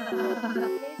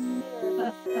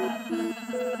see?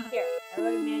 Here, I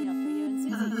wrote a manual for you and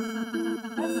Susie.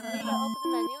 Press A to open the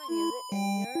menu and use it in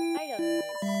your items.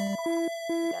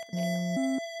 You got the manual.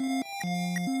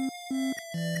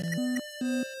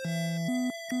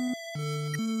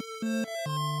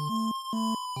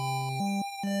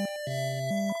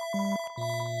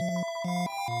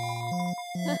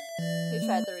 You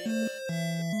tried the reading.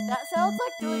 That sounds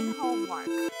like doing homework.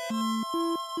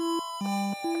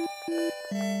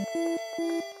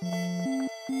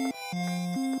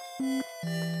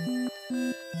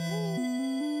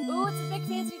 Ooh, it's a big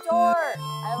fancy door.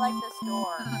 I like this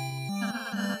door.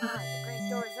 Alright, the great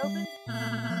door is opened.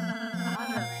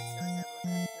 Undertale is able to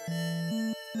come through it.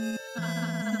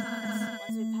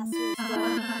 Once we pass through this door,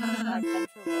 our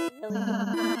adventure will really go.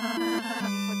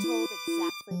 Foretold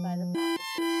exactly by the prophecy.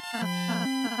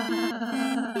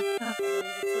 I believe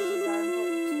the choices are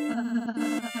important too.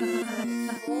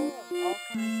 It's full of all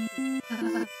kinds of people.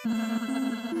 How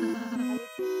we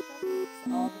treat them makes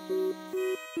all the difference.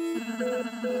 So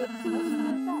let's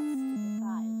try our best to get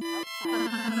by without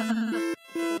China.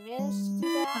 If we manage to do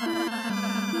that,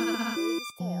 I'll leave this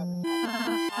tale and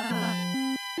have a ending.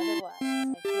 Otherwise,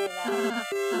 I fear that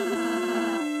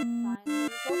find the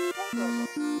results favorable.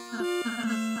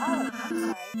 Oh, I'm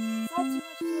sorry. Is that too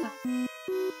much to ask?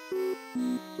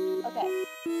 Okay,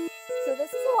 so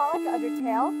this is a lot like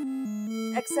Undertale,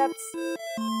 except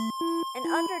in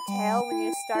Undertale, when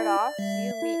you start off,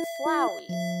 you meet Flowey,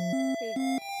 who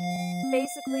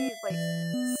basically,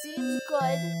 seems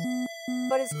good,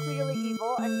 but is clearly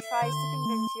evil and tries to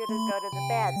convince you to go to the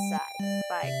bad side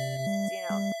by,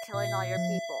 killing all your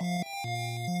people.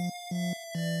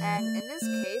 And in this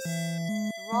case,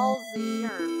 Ralsei,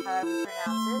 or however you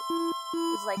pronounce it,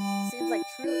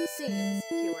 seems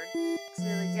keyword,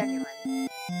 truly genuine,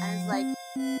 and is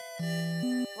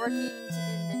working to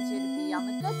convince you to be on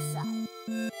the good side.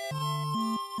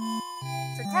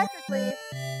 So technically,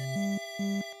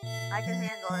 I can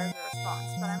handle it as a response,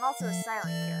 but I'm also a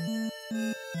silent character.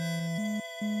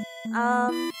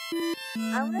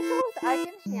 I'm gonna go with I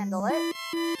can handle it.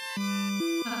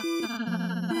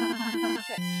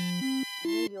 Chris, I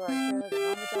knew you were sure the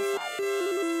moment I saw you.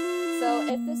 So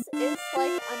if this is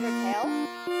like Undertale,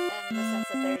 in the sense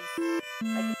that there's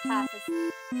a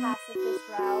pacifist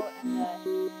route and the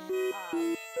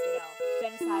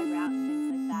genocide route and things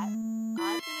like that, I'm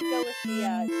gonna go with the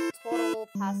total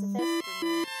pacifist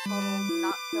and total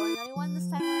not killing anyone this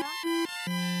time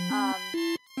around.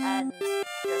 And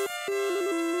just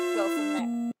go from there.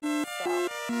 So,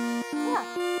 yeah.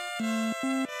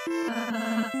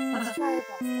 Let's try our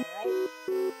best there, right?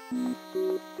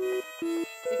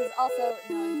 Because also,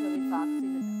 knowing Toby Fox, he's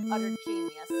an utter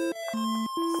genius.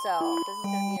 So, this is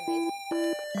gonna be amazing.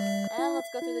 And let's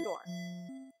go through the door.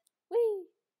 Whee!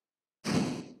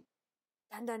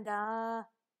 Dun dun dun!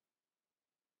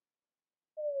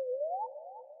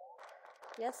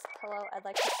 Yes, hello, I'd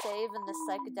like to save in this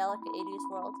psychedelic 80s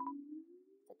world.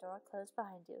 The door closed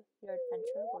behind you. Your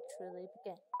adventure will truly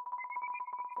begin.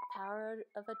 The power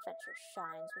of adventure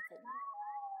shines within you.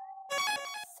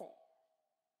 Save.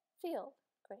 Field.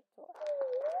 Great door.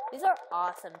 These are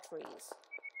awesome trees.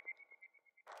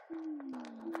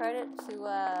 Credit to,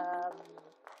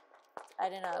 I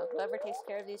don't know, whoever takes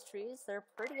care of these trees, they're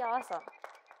pretty awesome.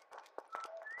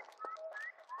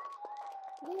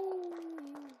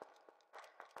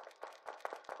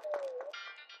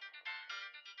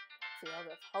 Field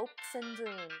of hopes and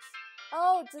dreams.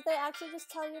 Oh, did they actually just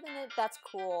tell you the name? That's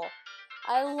cool.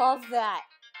 I love that.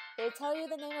 They tell you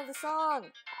the name of the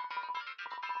song.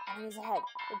 Enemies ahead.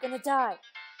 We're gonna die.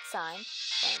 Signed,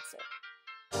 Lancer.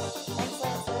 Thanks,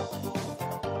 Lancer.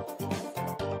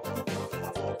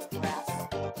 Also, it's grass.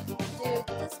 Dude,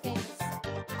 this game is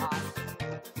awesome.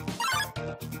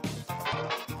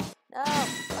 No.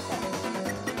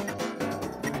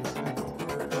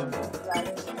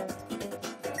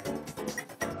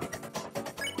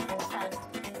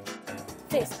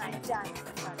 Face my giant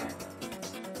brother.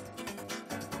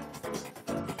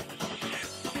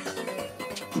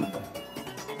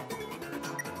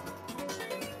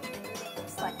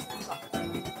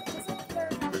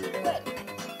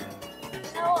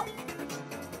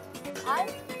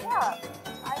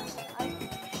 I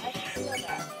can feel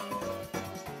that.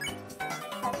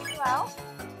 Check you out.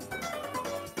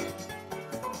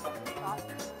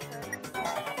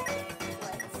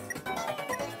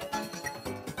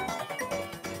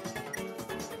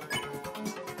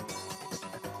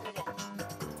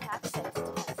 Attack 6.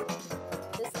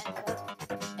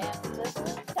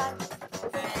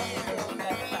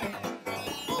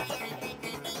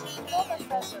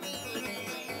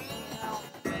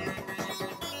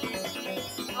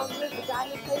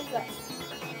 Time to play dress.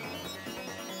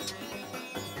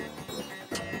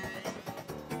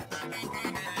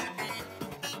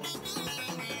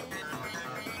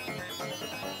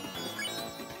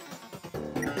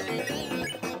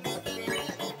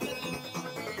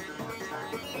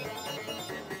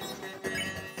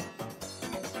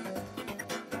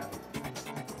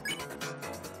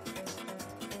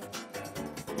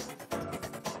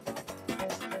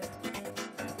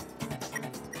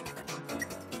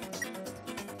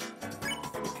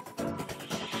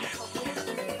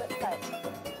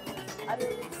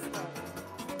 Utterly slow.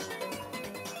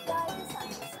 Yeah, I guess that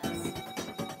makes sense.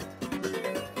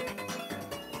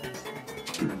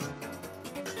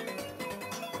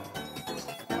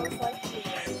 Smells like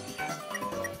blueberry.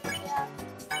 Yeah,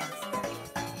 it's scary.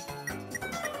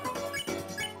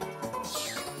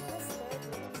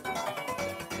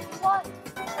 What?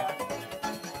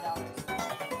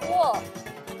 Cool.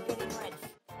 Getting rich.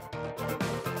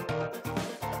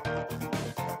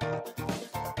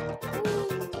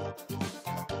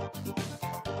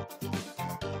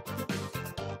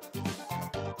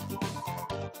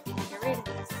 You're reading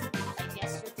this. I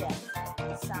guess you're dead.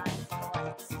 Signed,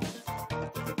 Lance.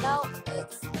 No,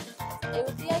 it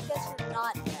would be I guess you're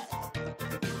not dead.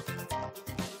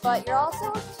 But you're also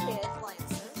a kid,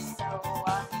 Lancer, so,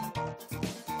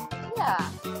 yeah.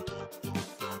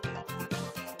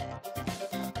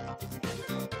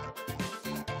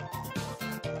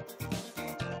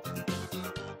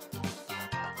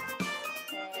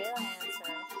 Hey, Lancer.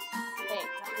 Hey,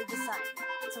 don't read the sign.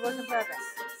 It's a work in progress.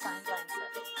 Signed, Lancer.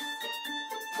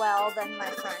 Well, then, my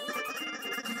friend.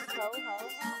 Ho, ho, ho.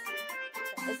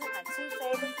 That isn't my two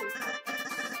favorite people.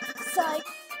 Psych!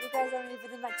 You guys aren't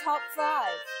even in my top 5.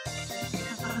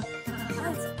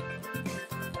 What?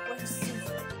 Where's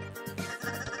Susan?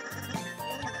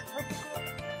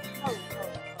 Ho, ho,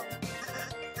 ho.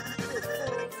 You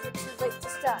fools, you're too late to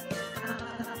start.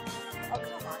 Oh,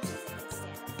 come on, Susan can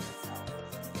stand up for herself.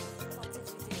 What did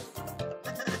you do?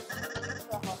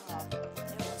 Ho, ho, ho.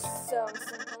 It was so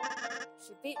simple.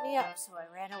 She beat me up, so I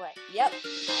ran away. Yep,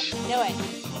 I knew it.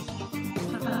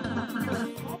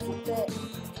 That's a bit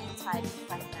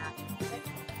anti-pragmatic.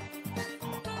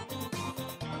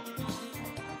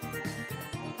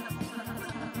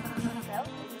 Well,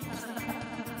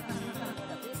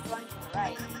 at least one to the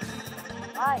right.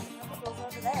 Why? Nothing goes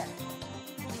over there.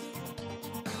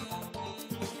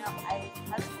 You know, I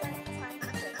haven't done any time to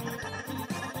think.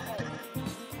 Hey,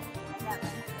 I got my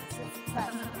sense of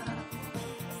touch.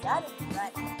 That is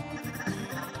right.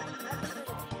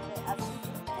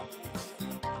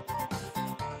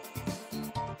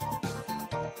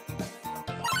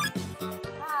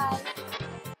 Hi.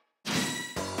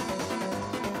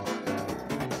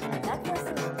 Necklace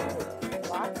of blue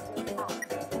blocks your path.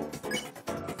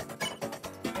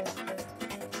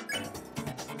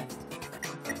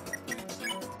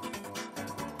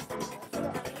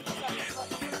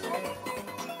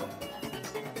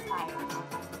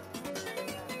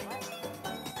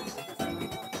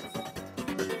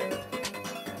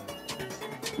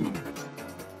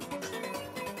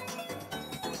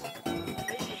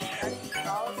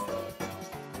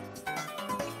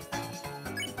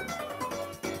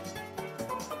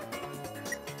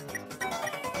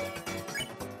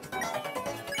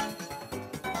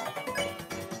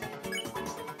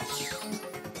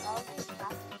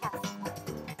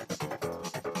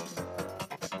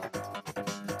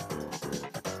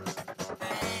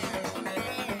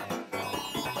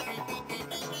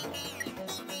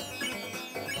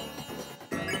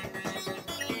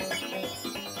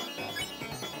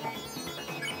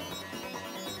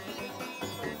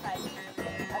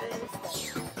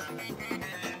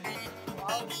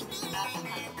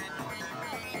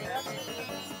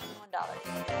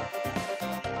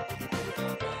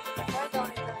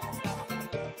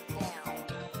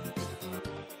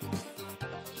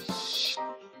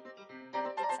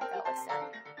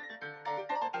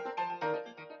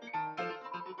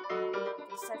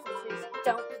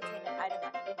 Don't contain an item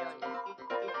that can kill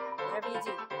you. Whatever you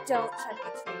do, don't check the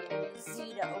tree and use Z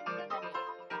to open the menu.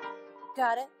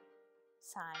 Got it?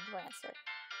 Signed, Lancer.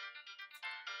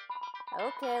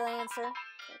 Okay, Lancer.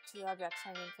 There are 2 objects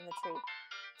hanging from the tree.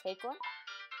 Take one?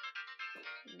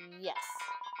 Yes.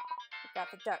 You got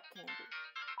the dark candy.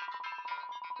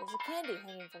 There's a candy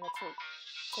hanging from the tree.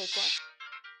 Take one?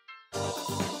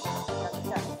 Got the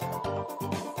dark candy.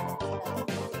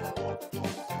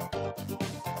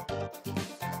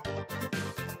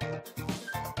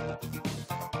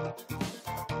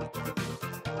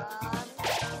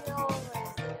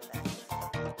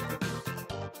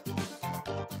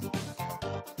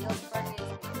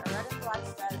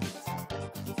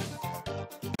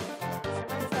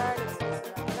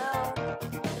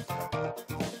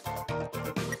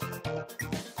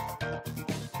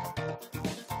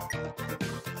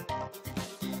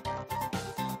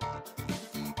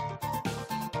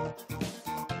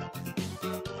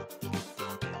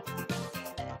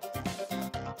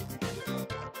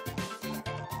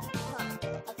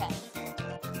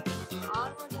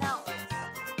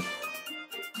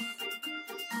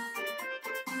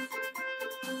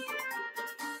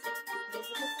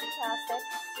 fantastic.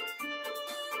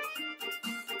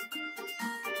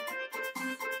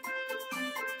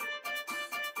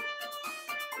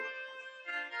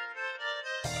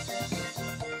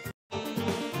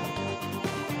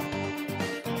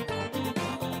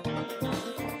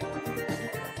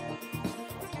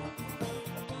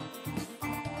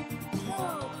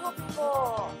 Ooh, cool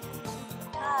people.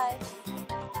 Hi.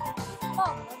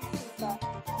 Mom, Anita.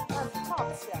 I'm Tom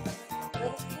Chef. Let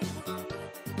us keep moving to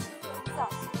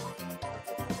exhaustion.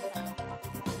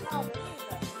 Now,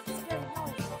 Anita, scary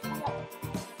noise will come up.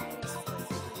 Useless,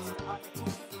 Mr.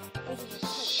 Undertale. Making a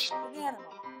cake of an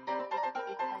animal.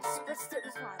 I spritzed it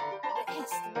with wine, and it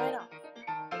hissed right off.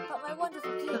 But my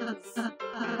wonderful cake is...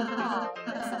 Aw,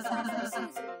 Princess has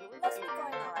excuse me. We must be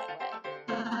going the right way.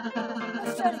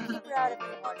 Let's try to keep her out of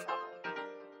any more trouble.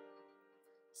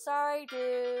 Sorry,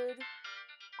 dude.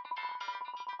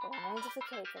 The remains of the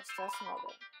cake are still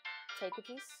smoldering. Take a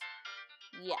piece?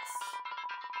 Yes.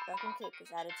 Broken cake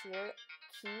is added to your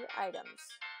key items.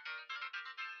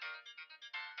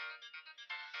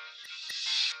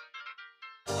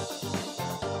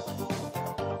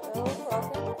 Though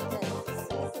broken, the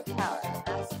sees the tower.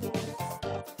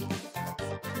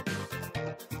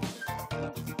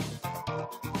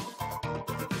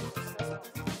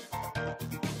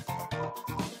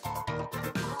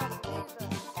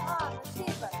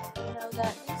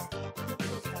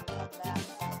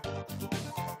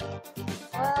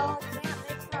 Well, I can't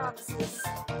make promises.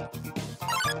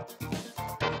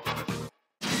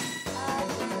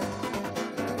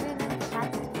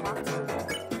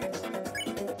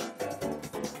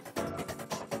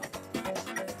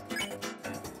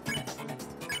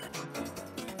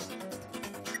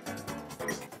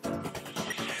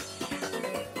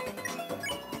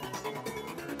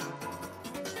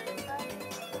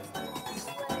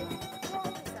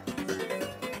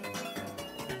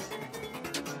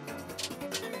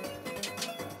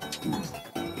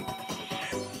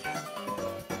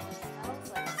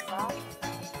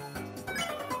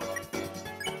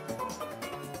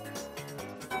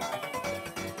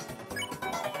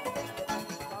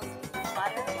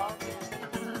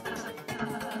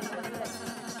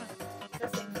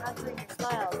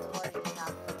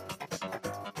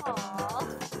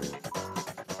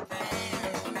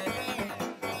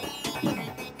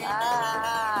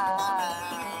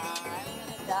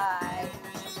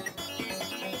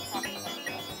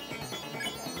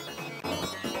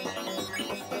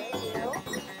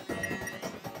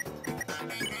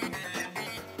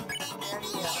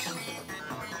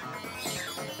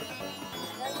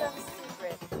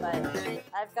 But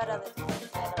I've got other things to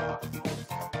get along.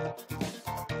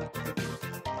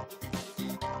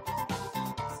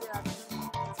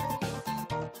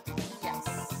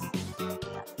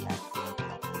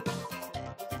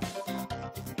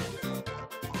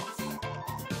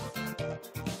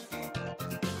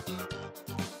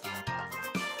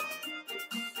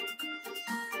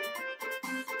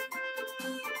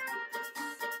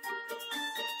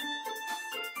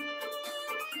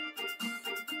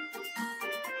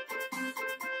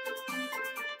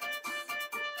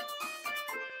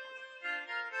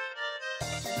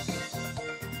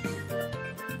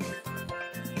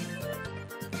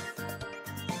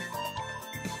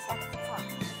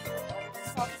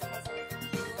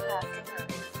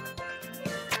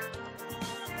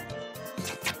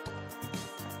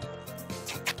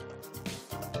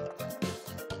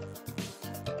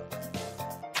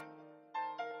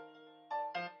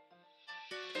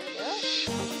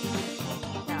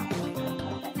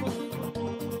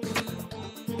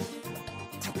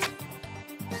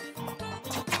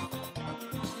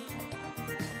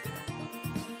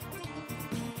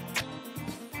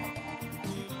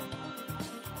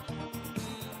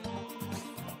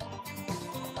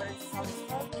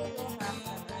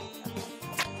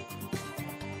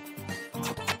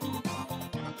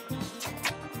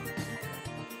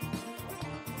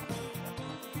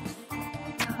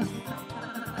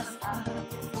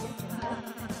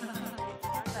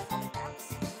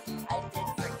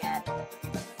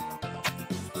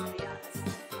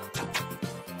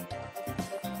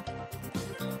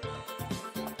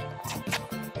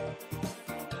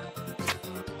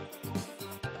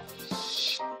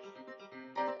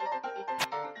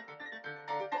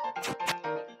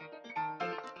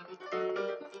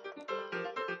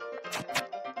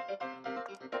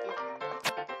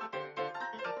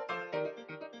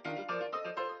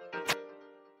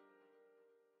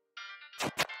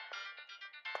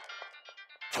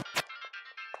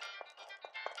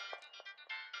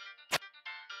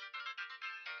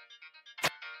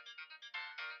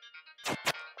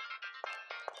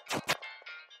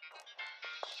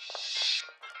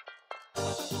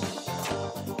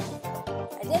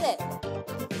 did it!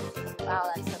 Wow,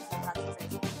 that took some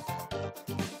concentration.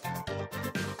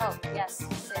 Oh, yes,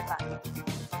 save button.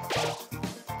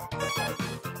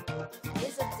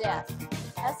 Is of death.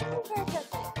 Has to move very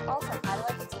quickly. Also, how do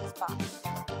I get to this box?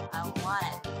 I want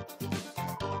it.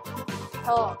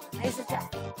 Oh, maze of death.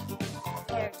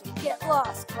 Prepare to get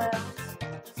lost, clowns.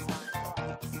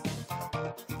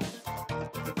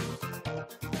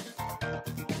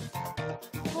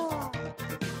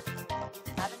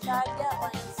 Haven't died yet,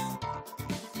 Lance.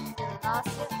 Feeling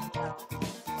lost yet? No.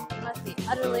 You must be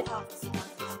utterly helpless among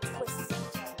these twists and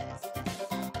turns.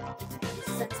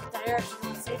 Sense of direction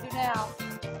will save you now.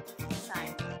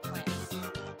 Signed, Lance.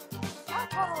 Not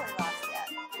totally lost yet.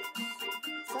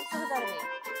 Some sort of enemy.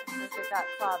 Mr. got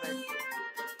clobbered.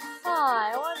 Huh,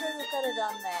 I wonder who could have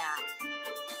done that.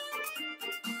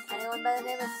 Anyone by the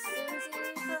name of Susie,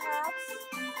 perhaps?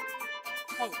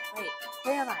 Hey, wait,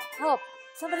 where am I? Help!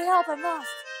 Somebody help, I'm lost!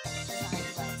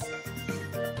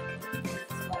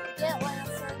 Get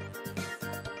Lancer!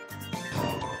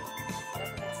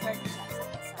 There's a treasure chest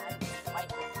inside.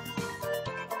 White ribbon.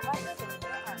 The white ribbon in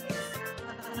your arms.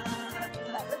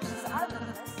 That ribbon's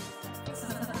armless.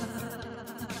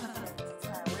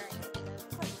 Try wearing it.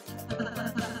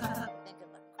 I think it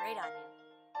looked great on you.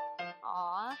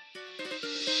 Aww.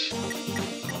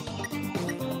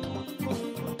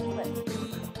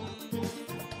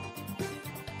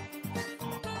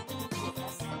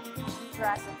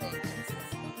 Drastically increases.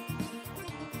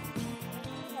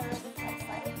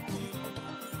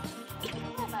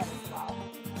 I might as well.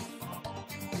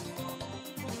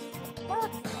 That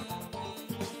looks real.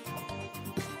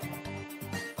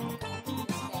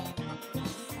 This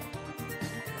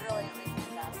game is brilliantly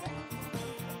fantastic.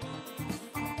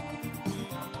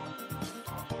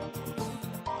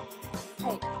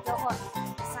 Hey, don't look.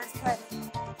 The sign's private.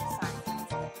 The sign.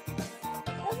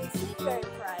 Doesn't seem very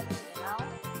private, you know?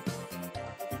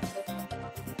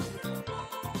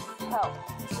 Oh,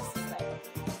 it's just this way.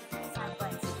 Sign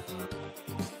blanks. You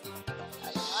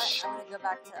know what? I'm gonna go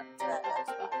back to that other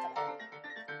spot.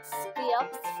 Be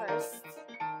up first.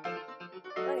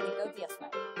 We're gonna go this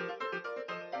way.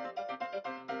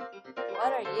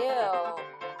 What are you?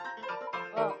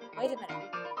 Whoa, wait a minute.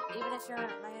 Even if you're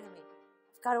my enemy,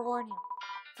 I've gotta warn you.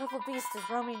 Purple Beast is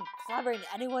roaming, clobbering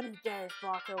anyone who dares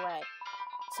block her way.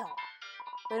 So,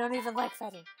 we don't even like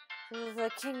fighting. The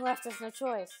king left us no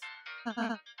choice.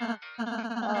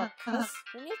 Chris,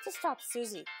 we need to stop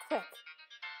Susie, quick.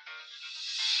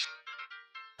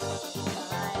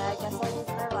 I guess I'll use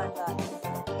my run button.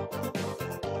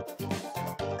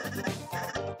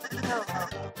 Oh,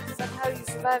 somehow you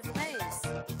survived the maze.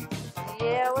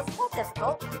 Yeah, it wasn't that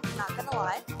difficult, not gonna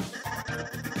lie.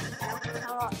 Count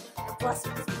on your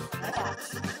blessings from my hatch.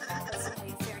 Let's see how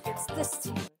you fare against this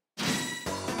team.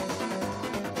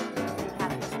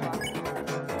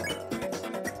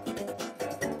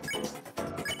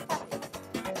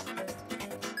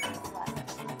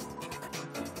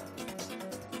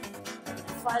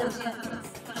 Fight with the enemies.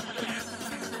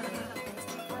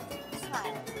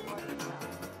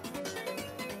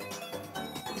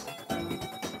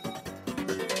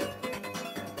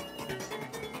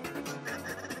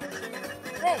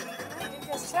 Hey, you're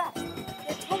just trapped.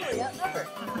 You're totally outnumbered.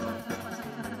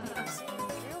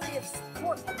 You really have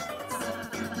support.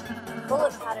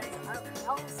 Bullet patterns aren't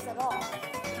balanced at all.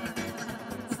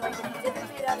 It's like a dinner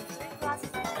made out of 3 glasses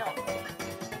of milk.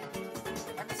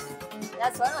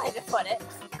 That's one way to put it.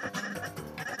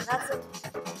 That's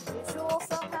unusual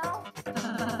somehow?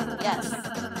 Yes.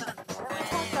 Why don't we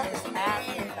talk about this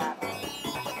after battle?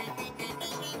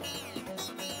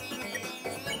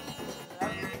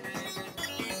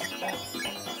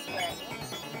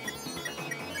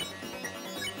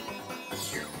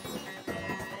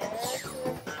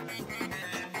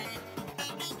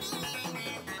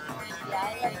 Yeah, I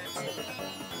like it too.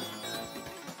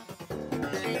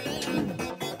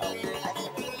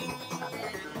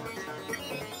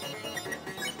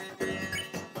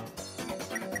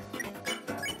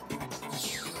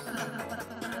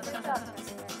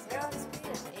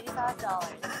 $85.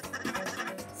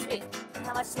 Sweet.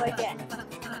 How much do I get?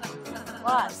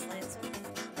 Lots, Lancer.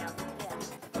 No, yeah.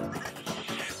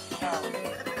 Oh.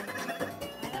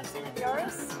 I don't see the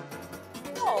yours?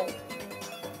 No.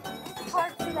 It's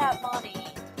hard for that money.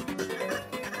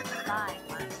 Fine.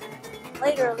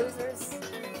 Later, losers.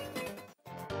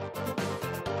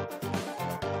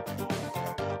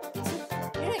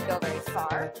 You didn't go very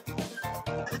far.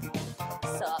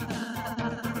 Sup?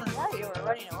 Now you were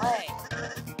running away.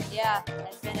 Yeah,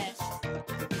 I finished.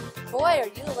 Boy, are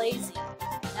you lazy.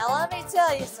 Now let me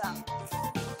tell you something.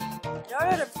 In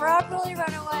order to properly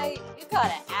run away, you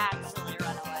gotta actually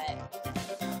run away.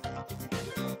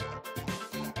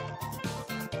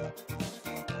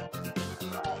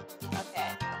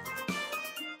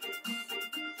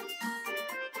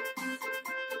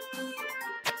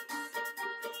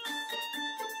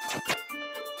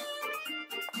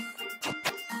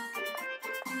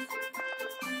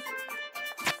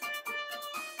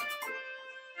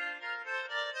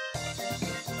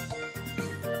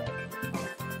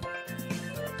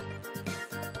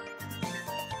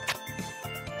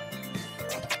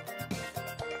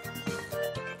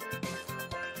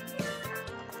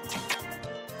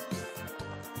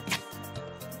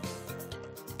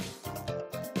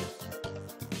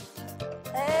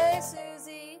 Hey,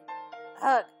 Susie.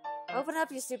 Hug. Open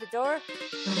up, you stupid door.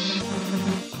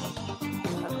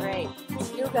 Oh, great.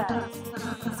 It's you guys.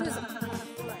 Susan,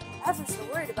 you weren't ever so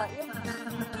worried about you. Can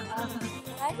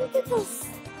I go get those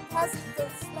presents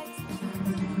that makes me?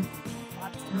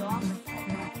 Not too long.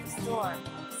 This door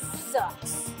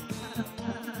sucks.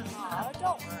 Aw,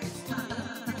 don't worry, Susie.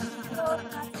 Go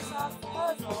open up the soft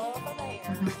puzzle over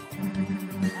there.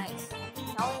 Nice.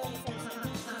 Tell me when you finish it.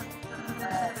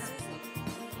 Susie,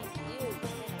 you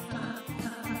finish.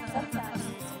 Sometimes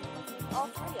Susie will take all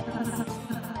three of us.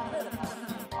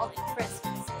 Only Chris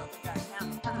can sail the Dark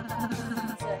Mountain.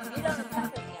 So if you don't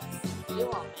accompany us, you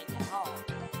won't make it home.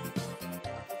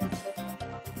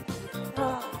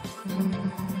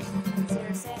 So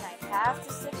you're saying I have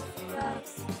to stick with you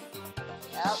guys?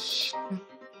 Yep.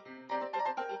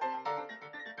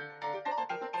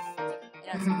 You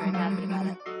don't seem very happy about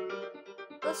it.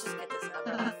 Let's just get this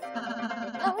over with.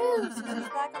 Oh, woo! Susie's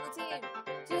back on the team.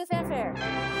 Do the fanfare.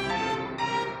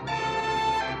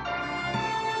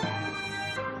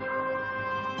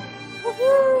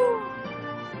 Woohoo!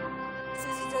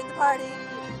 Susie joined the party!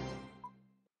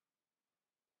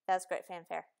 That's great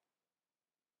fanfare.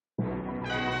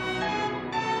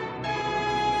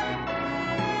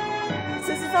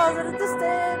 Susie falls at a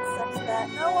distance, such that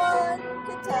no one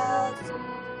can tell she's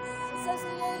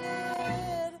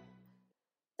associated.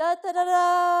 Da da da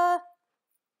da!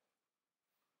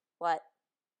 What?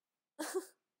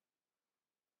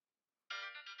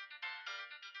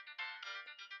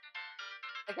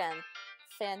 Again,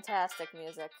 fantastic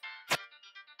music.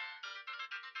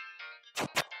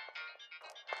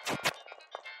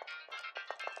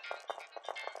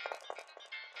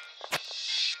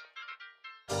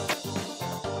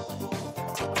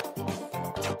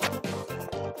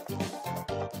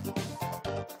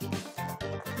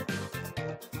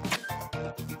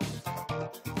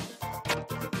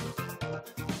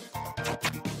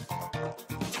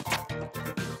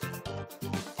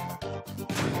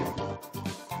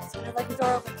 Like the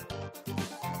door open.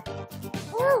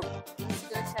 Woo! Let's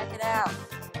go check it out.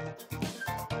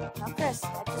 Now, Chris, I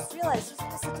just realized you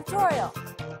missed a tutorial.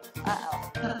 Uh-oh.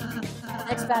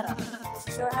 Next battle.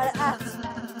 Just show her how to act. She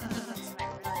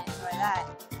might really enjoy that.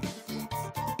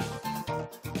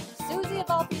 Susie, of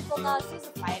all people, no, she's a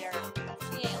fighter.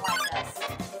 She ain't like us.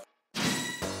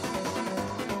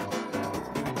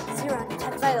 Zero,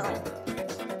 type vitally.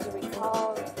 Do we call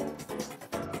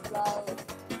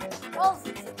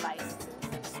Rose's advice?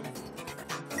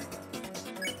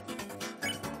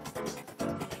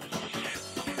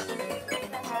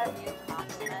 Have you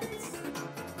compliments?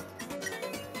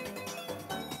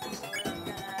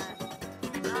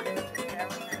 Not care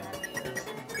when I have you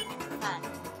fun.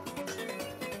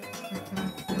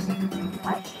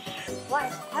 What? Why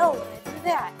the hell would I do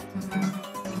that?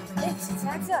 If she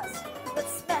attacks us,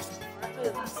 let's smash it for our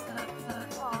moves.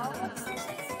 Aw, what's this?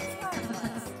 It's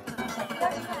harmless.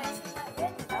 That's nice.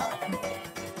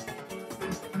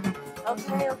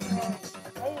 Okay.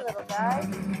 Hey, little guy.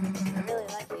 I really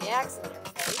like the accent in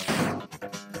your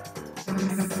face.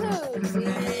 Susie!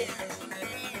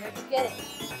 Where'd you get it?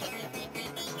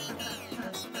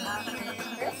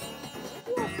 Chris?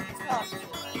 Maybe I should talk to her.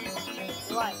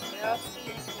 You want $0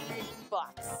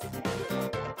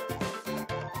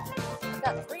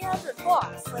 got 300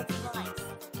 bucks. That's nice.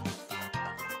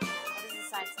 What does the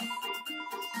sign say?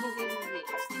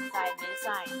 Side made a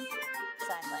sign.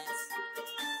 Sign Lance.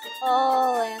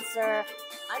 Oh, Lancer.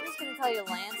 I'm just gonna call you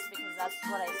Lance because that's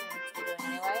what I seem to be doing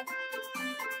anyway.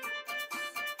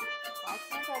 Why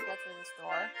can't I get through this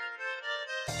door?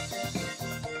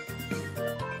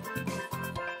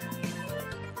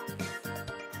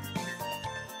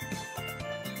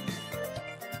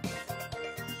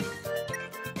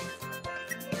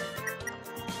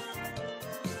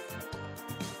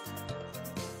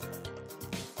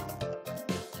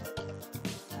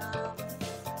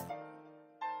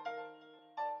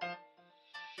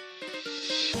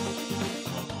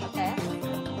 Okay.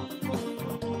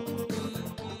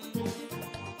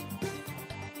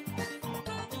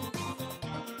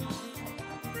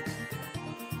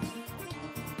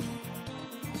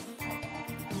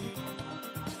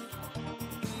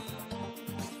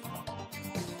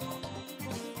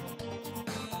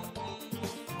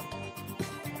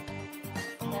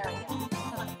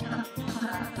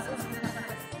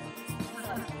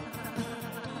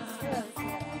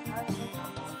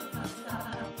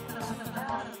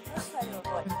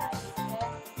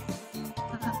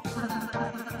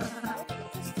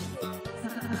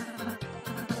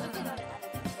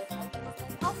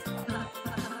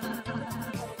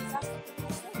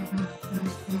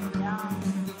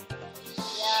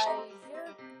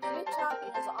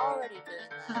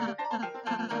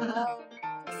 Well,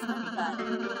 just think about it.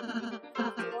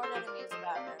 Warn enemies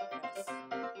about her, Chris.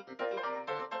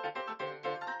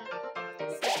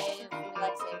 Save,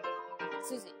 like save.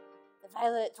 Susie, the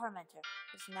Violet Tormentor,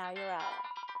 is now your ally.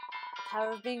 The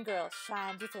power of being girl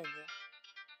shines within you.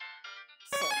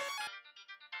 Save.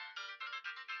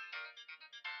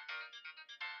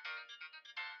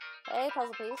 Hey,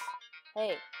 puzzle piece.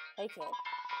 Hey kid.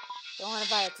 You want to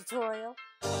buy a tutorial?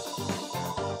 It's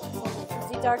only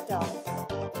 50 dark dollars.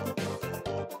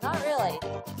 Not really.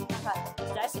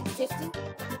 Did I say 50? We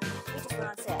just went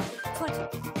on sale.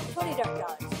 20 dark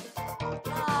dollars.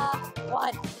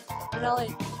 One. And only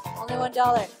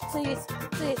 $1. Please,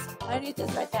 I need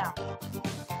this right now.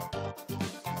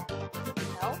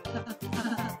 No?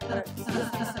 Excuse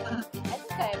me, sir. I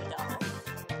think I have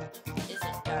 $1. Is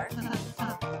it dark?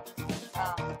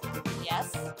 Yes.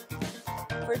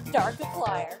 For dark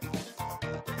applier.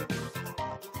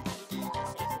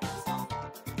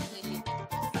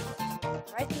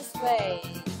 Right this way,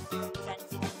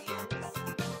 gentlemen.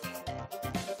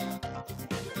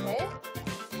 Okay.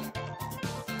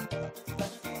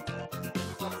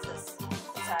 What is this?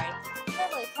 Sorry.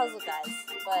 Normally puzzle guys,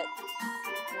 but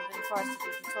we've been forced to do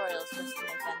tutorials just to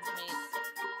make ends meet. In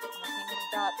the Kingdom of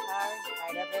God power,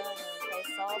 guide everyone and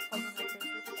replace all puzzle makers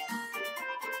with them.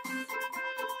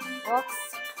 Rock's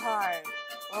card.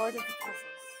 Lord of the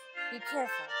Puzzles. Be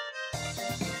careful.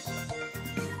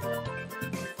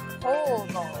 Whole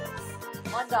goals.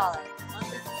 $1.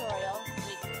 Monthly tutorial.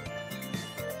 Weekly.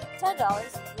 $10.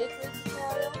 Weekly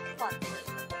tutorial. Monthly.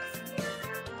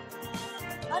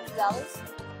 $100.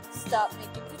 Stop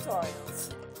making tutorials.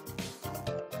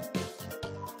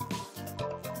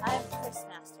 I'm Chris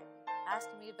Master. Ask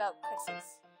me about Chris's.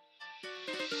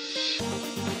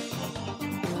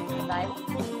 Right?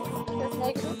 If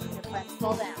negative, your friends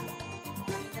fall down.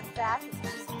 Bringing them back is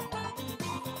easy.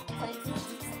 Playing some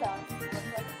stuff, look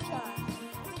like a charm.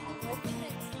 And with the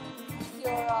mix,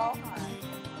 cure all harm.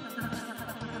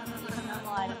 Even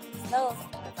normal items, those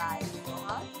can revive you,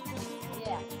 huh?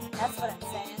 Yeah, that's what I'm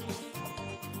saying.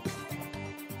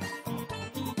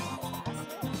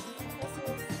 This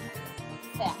is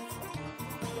fact.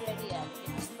 Good idea.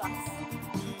 Give us bucks.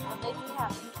 I'll make you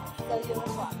happy. Fill you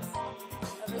with bucks.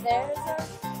 Over there is our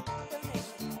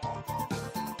donation tab.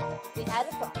 We had a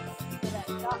box that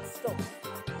I got stolen.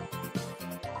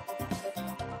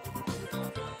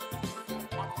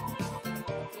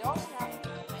 The only night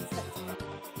my sentiment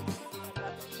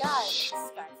about the guy with the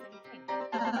scarf and pink.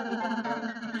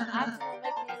 Actually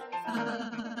make me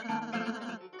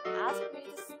ask me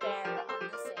to spare on the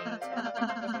same turn.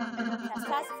 Cast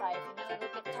Pacify if you know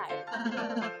you'll get tired.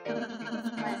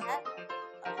 Playing that,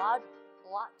 a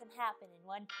lot can happen in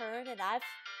one turn, and I've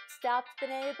stopped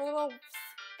being able to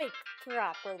speak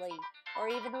properly, or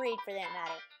even read for that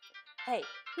matter. Hey,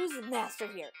 who's the master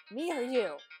here? Me or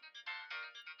you?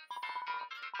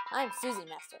 I'm Susie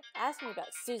Master. Ask me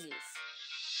about Susie's.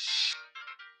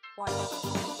 Warning.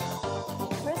 When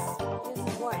Chris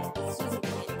uses warning, Susie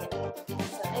can get hit.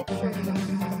 So make sure you don't.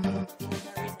 There's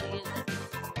no reason to use it.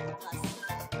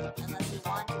 Unless you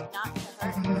want to not to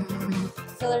hurt her.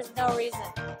 So there's no reason.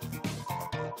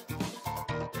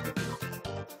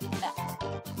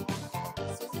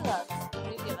 Susie loves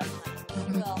you give us money.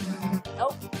 She will.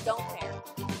 Nope, don't care.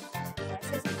 Did I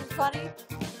say something funny?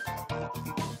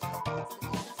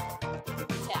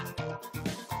 Tap.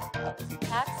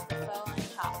 Attacks the foe on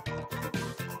top.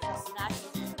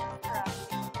 Snatches the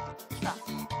crushing truck.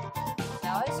 It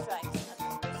always strikes at the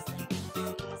first thing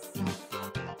she sees.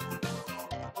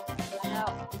 I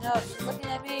know, she's looking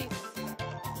at me.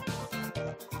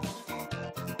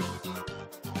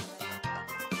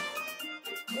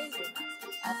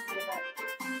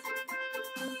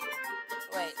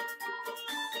 Wait.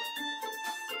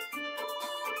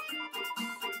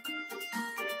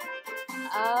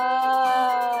 Oh.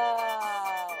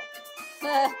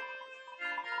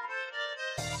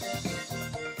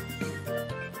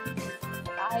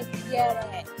 I get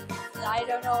it. I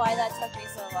don't know why that took me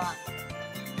so long.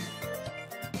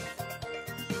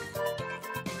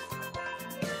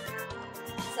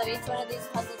 So each one of these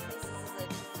puzzle pieces is a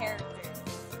character.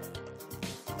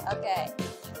 Okay.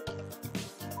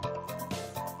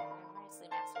 Risley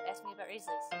Master. Ask me about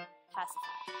Risley's. Pacify.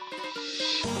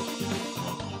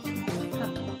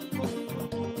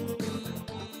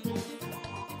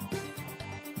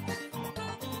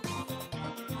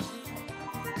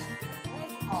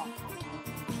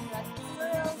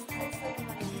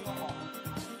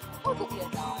 I'll give you $1.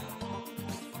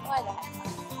 Why the heck not?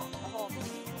 The whole thing is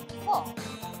full.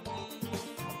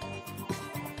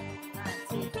 I'm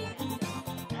TV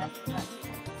Master. That's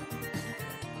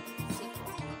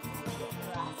secret.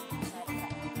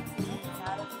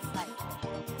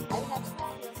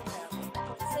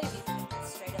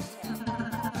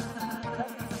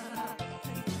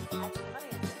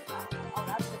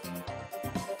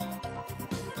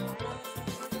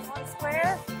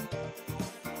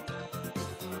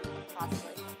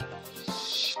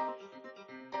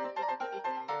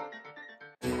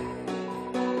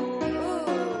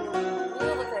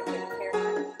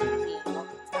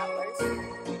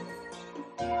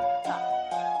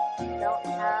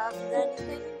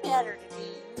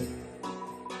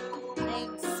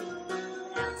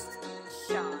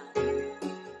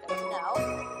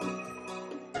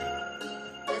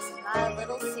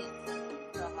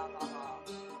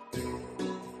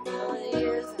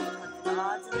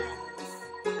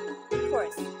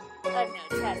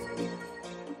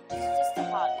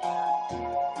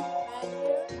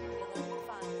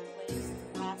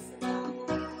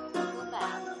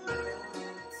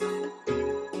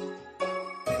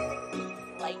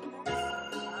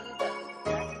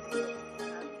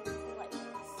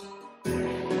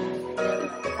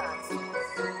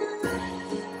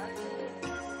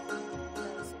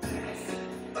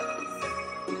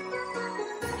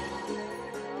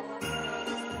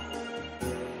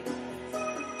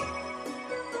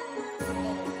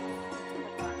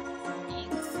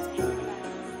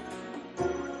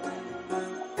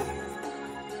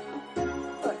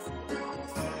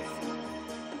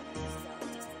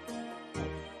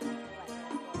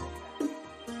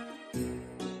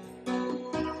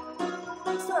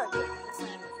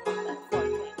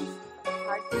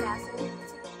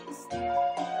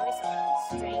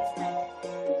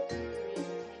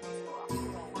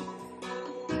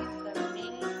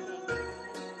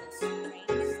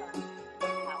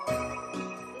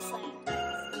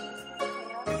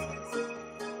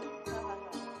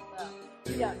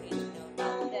 don't need to know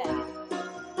about that.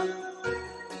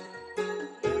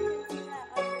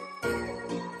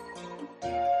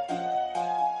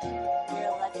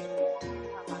 You're legendary.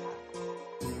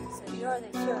 So you're the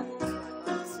hero who are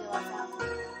going to steal our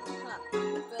fountain. Huh.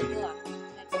 Good luck.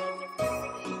 Makes no difference to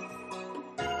me.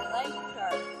 Light and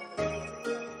dark. The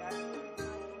creatures of dark.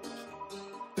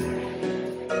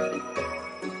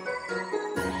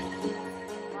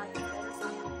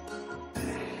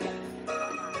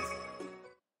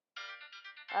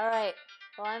 Alright,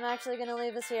 well I'm actually going to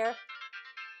leave us here,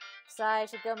 so I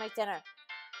should go make dinner.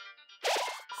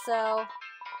 So,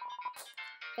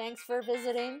 thanks for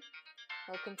visiting.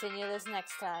 We'll continue this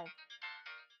next time.